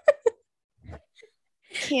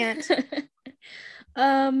 Can't.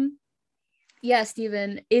 Yeah,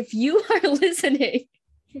 Steven, if you are listening,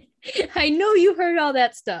 I know you heard all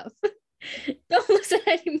that stuff. Don't listen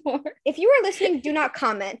anymore. If you are listening, do not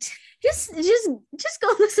comment. Just go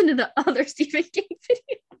listen to the other Stephen King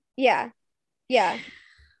video. Yeah.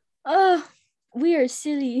 Oh, we are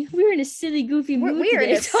silly. We're in a silly, goofy mood we're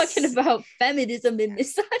today talking about feminism and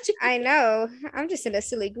misogyny. I know. I'm just in a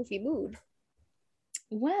silly, goofy mood.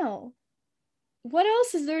 Wow. What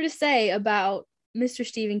else is there to say about Mr.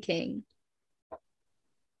 Stephen King?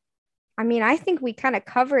 I mean, I think we kind of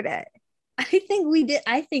covered it. I think we did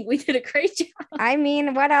a great job. I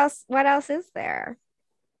mean, what else is there?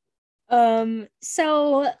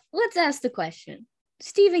 So let's ask the question.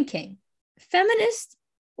 Stephen King, feminist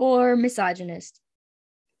or misogynist?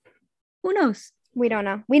 Who knows? We don't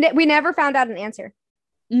know. We never found out an answer.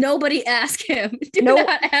 Nobody ask him. Do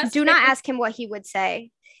not ask him what he would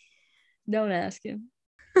say. Don't ask him.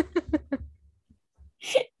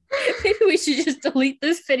 Maybe we should just delete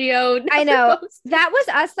this video. I know. That was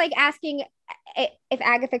us like asking if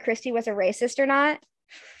Agatha Christie was a racist or not.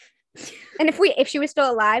 And if she was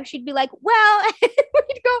still alive, she'd be like, well,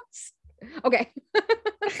 we'd go, okay.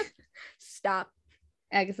 Stop.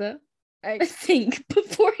 Agatha, think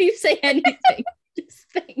before you say anything. Just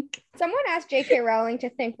think. Someone asked J.K. Rowling to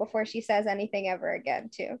think before she says anything ever again,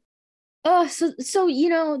 too. Oh, so you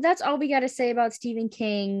know, that's all we got to say about Stephen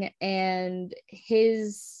King and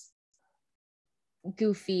his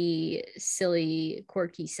goofy, silly,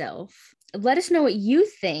 quirky self. Let us know what you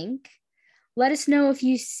think. Let us know if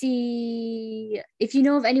you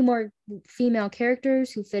know of any more female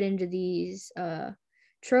characters who fit into these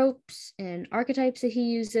tropes and archetypes that he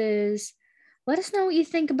uses. Let us know what you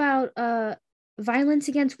think about violence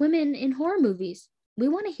against women in horror movies. We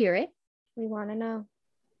want to hear it. We want to know.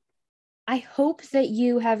 I hope that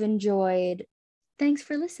you have enjoyed. Thanks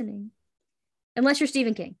for listening. Unless you're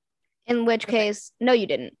Stephen King. In which case, no, you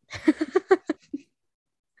didn't.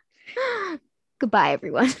 Goodbye,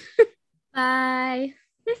 everyone. Bye.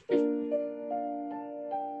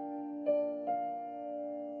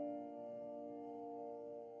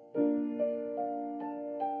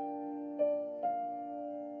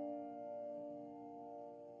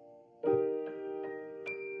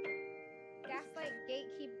 Gaslight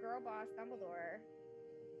gatekeep girl boss Dumbledore.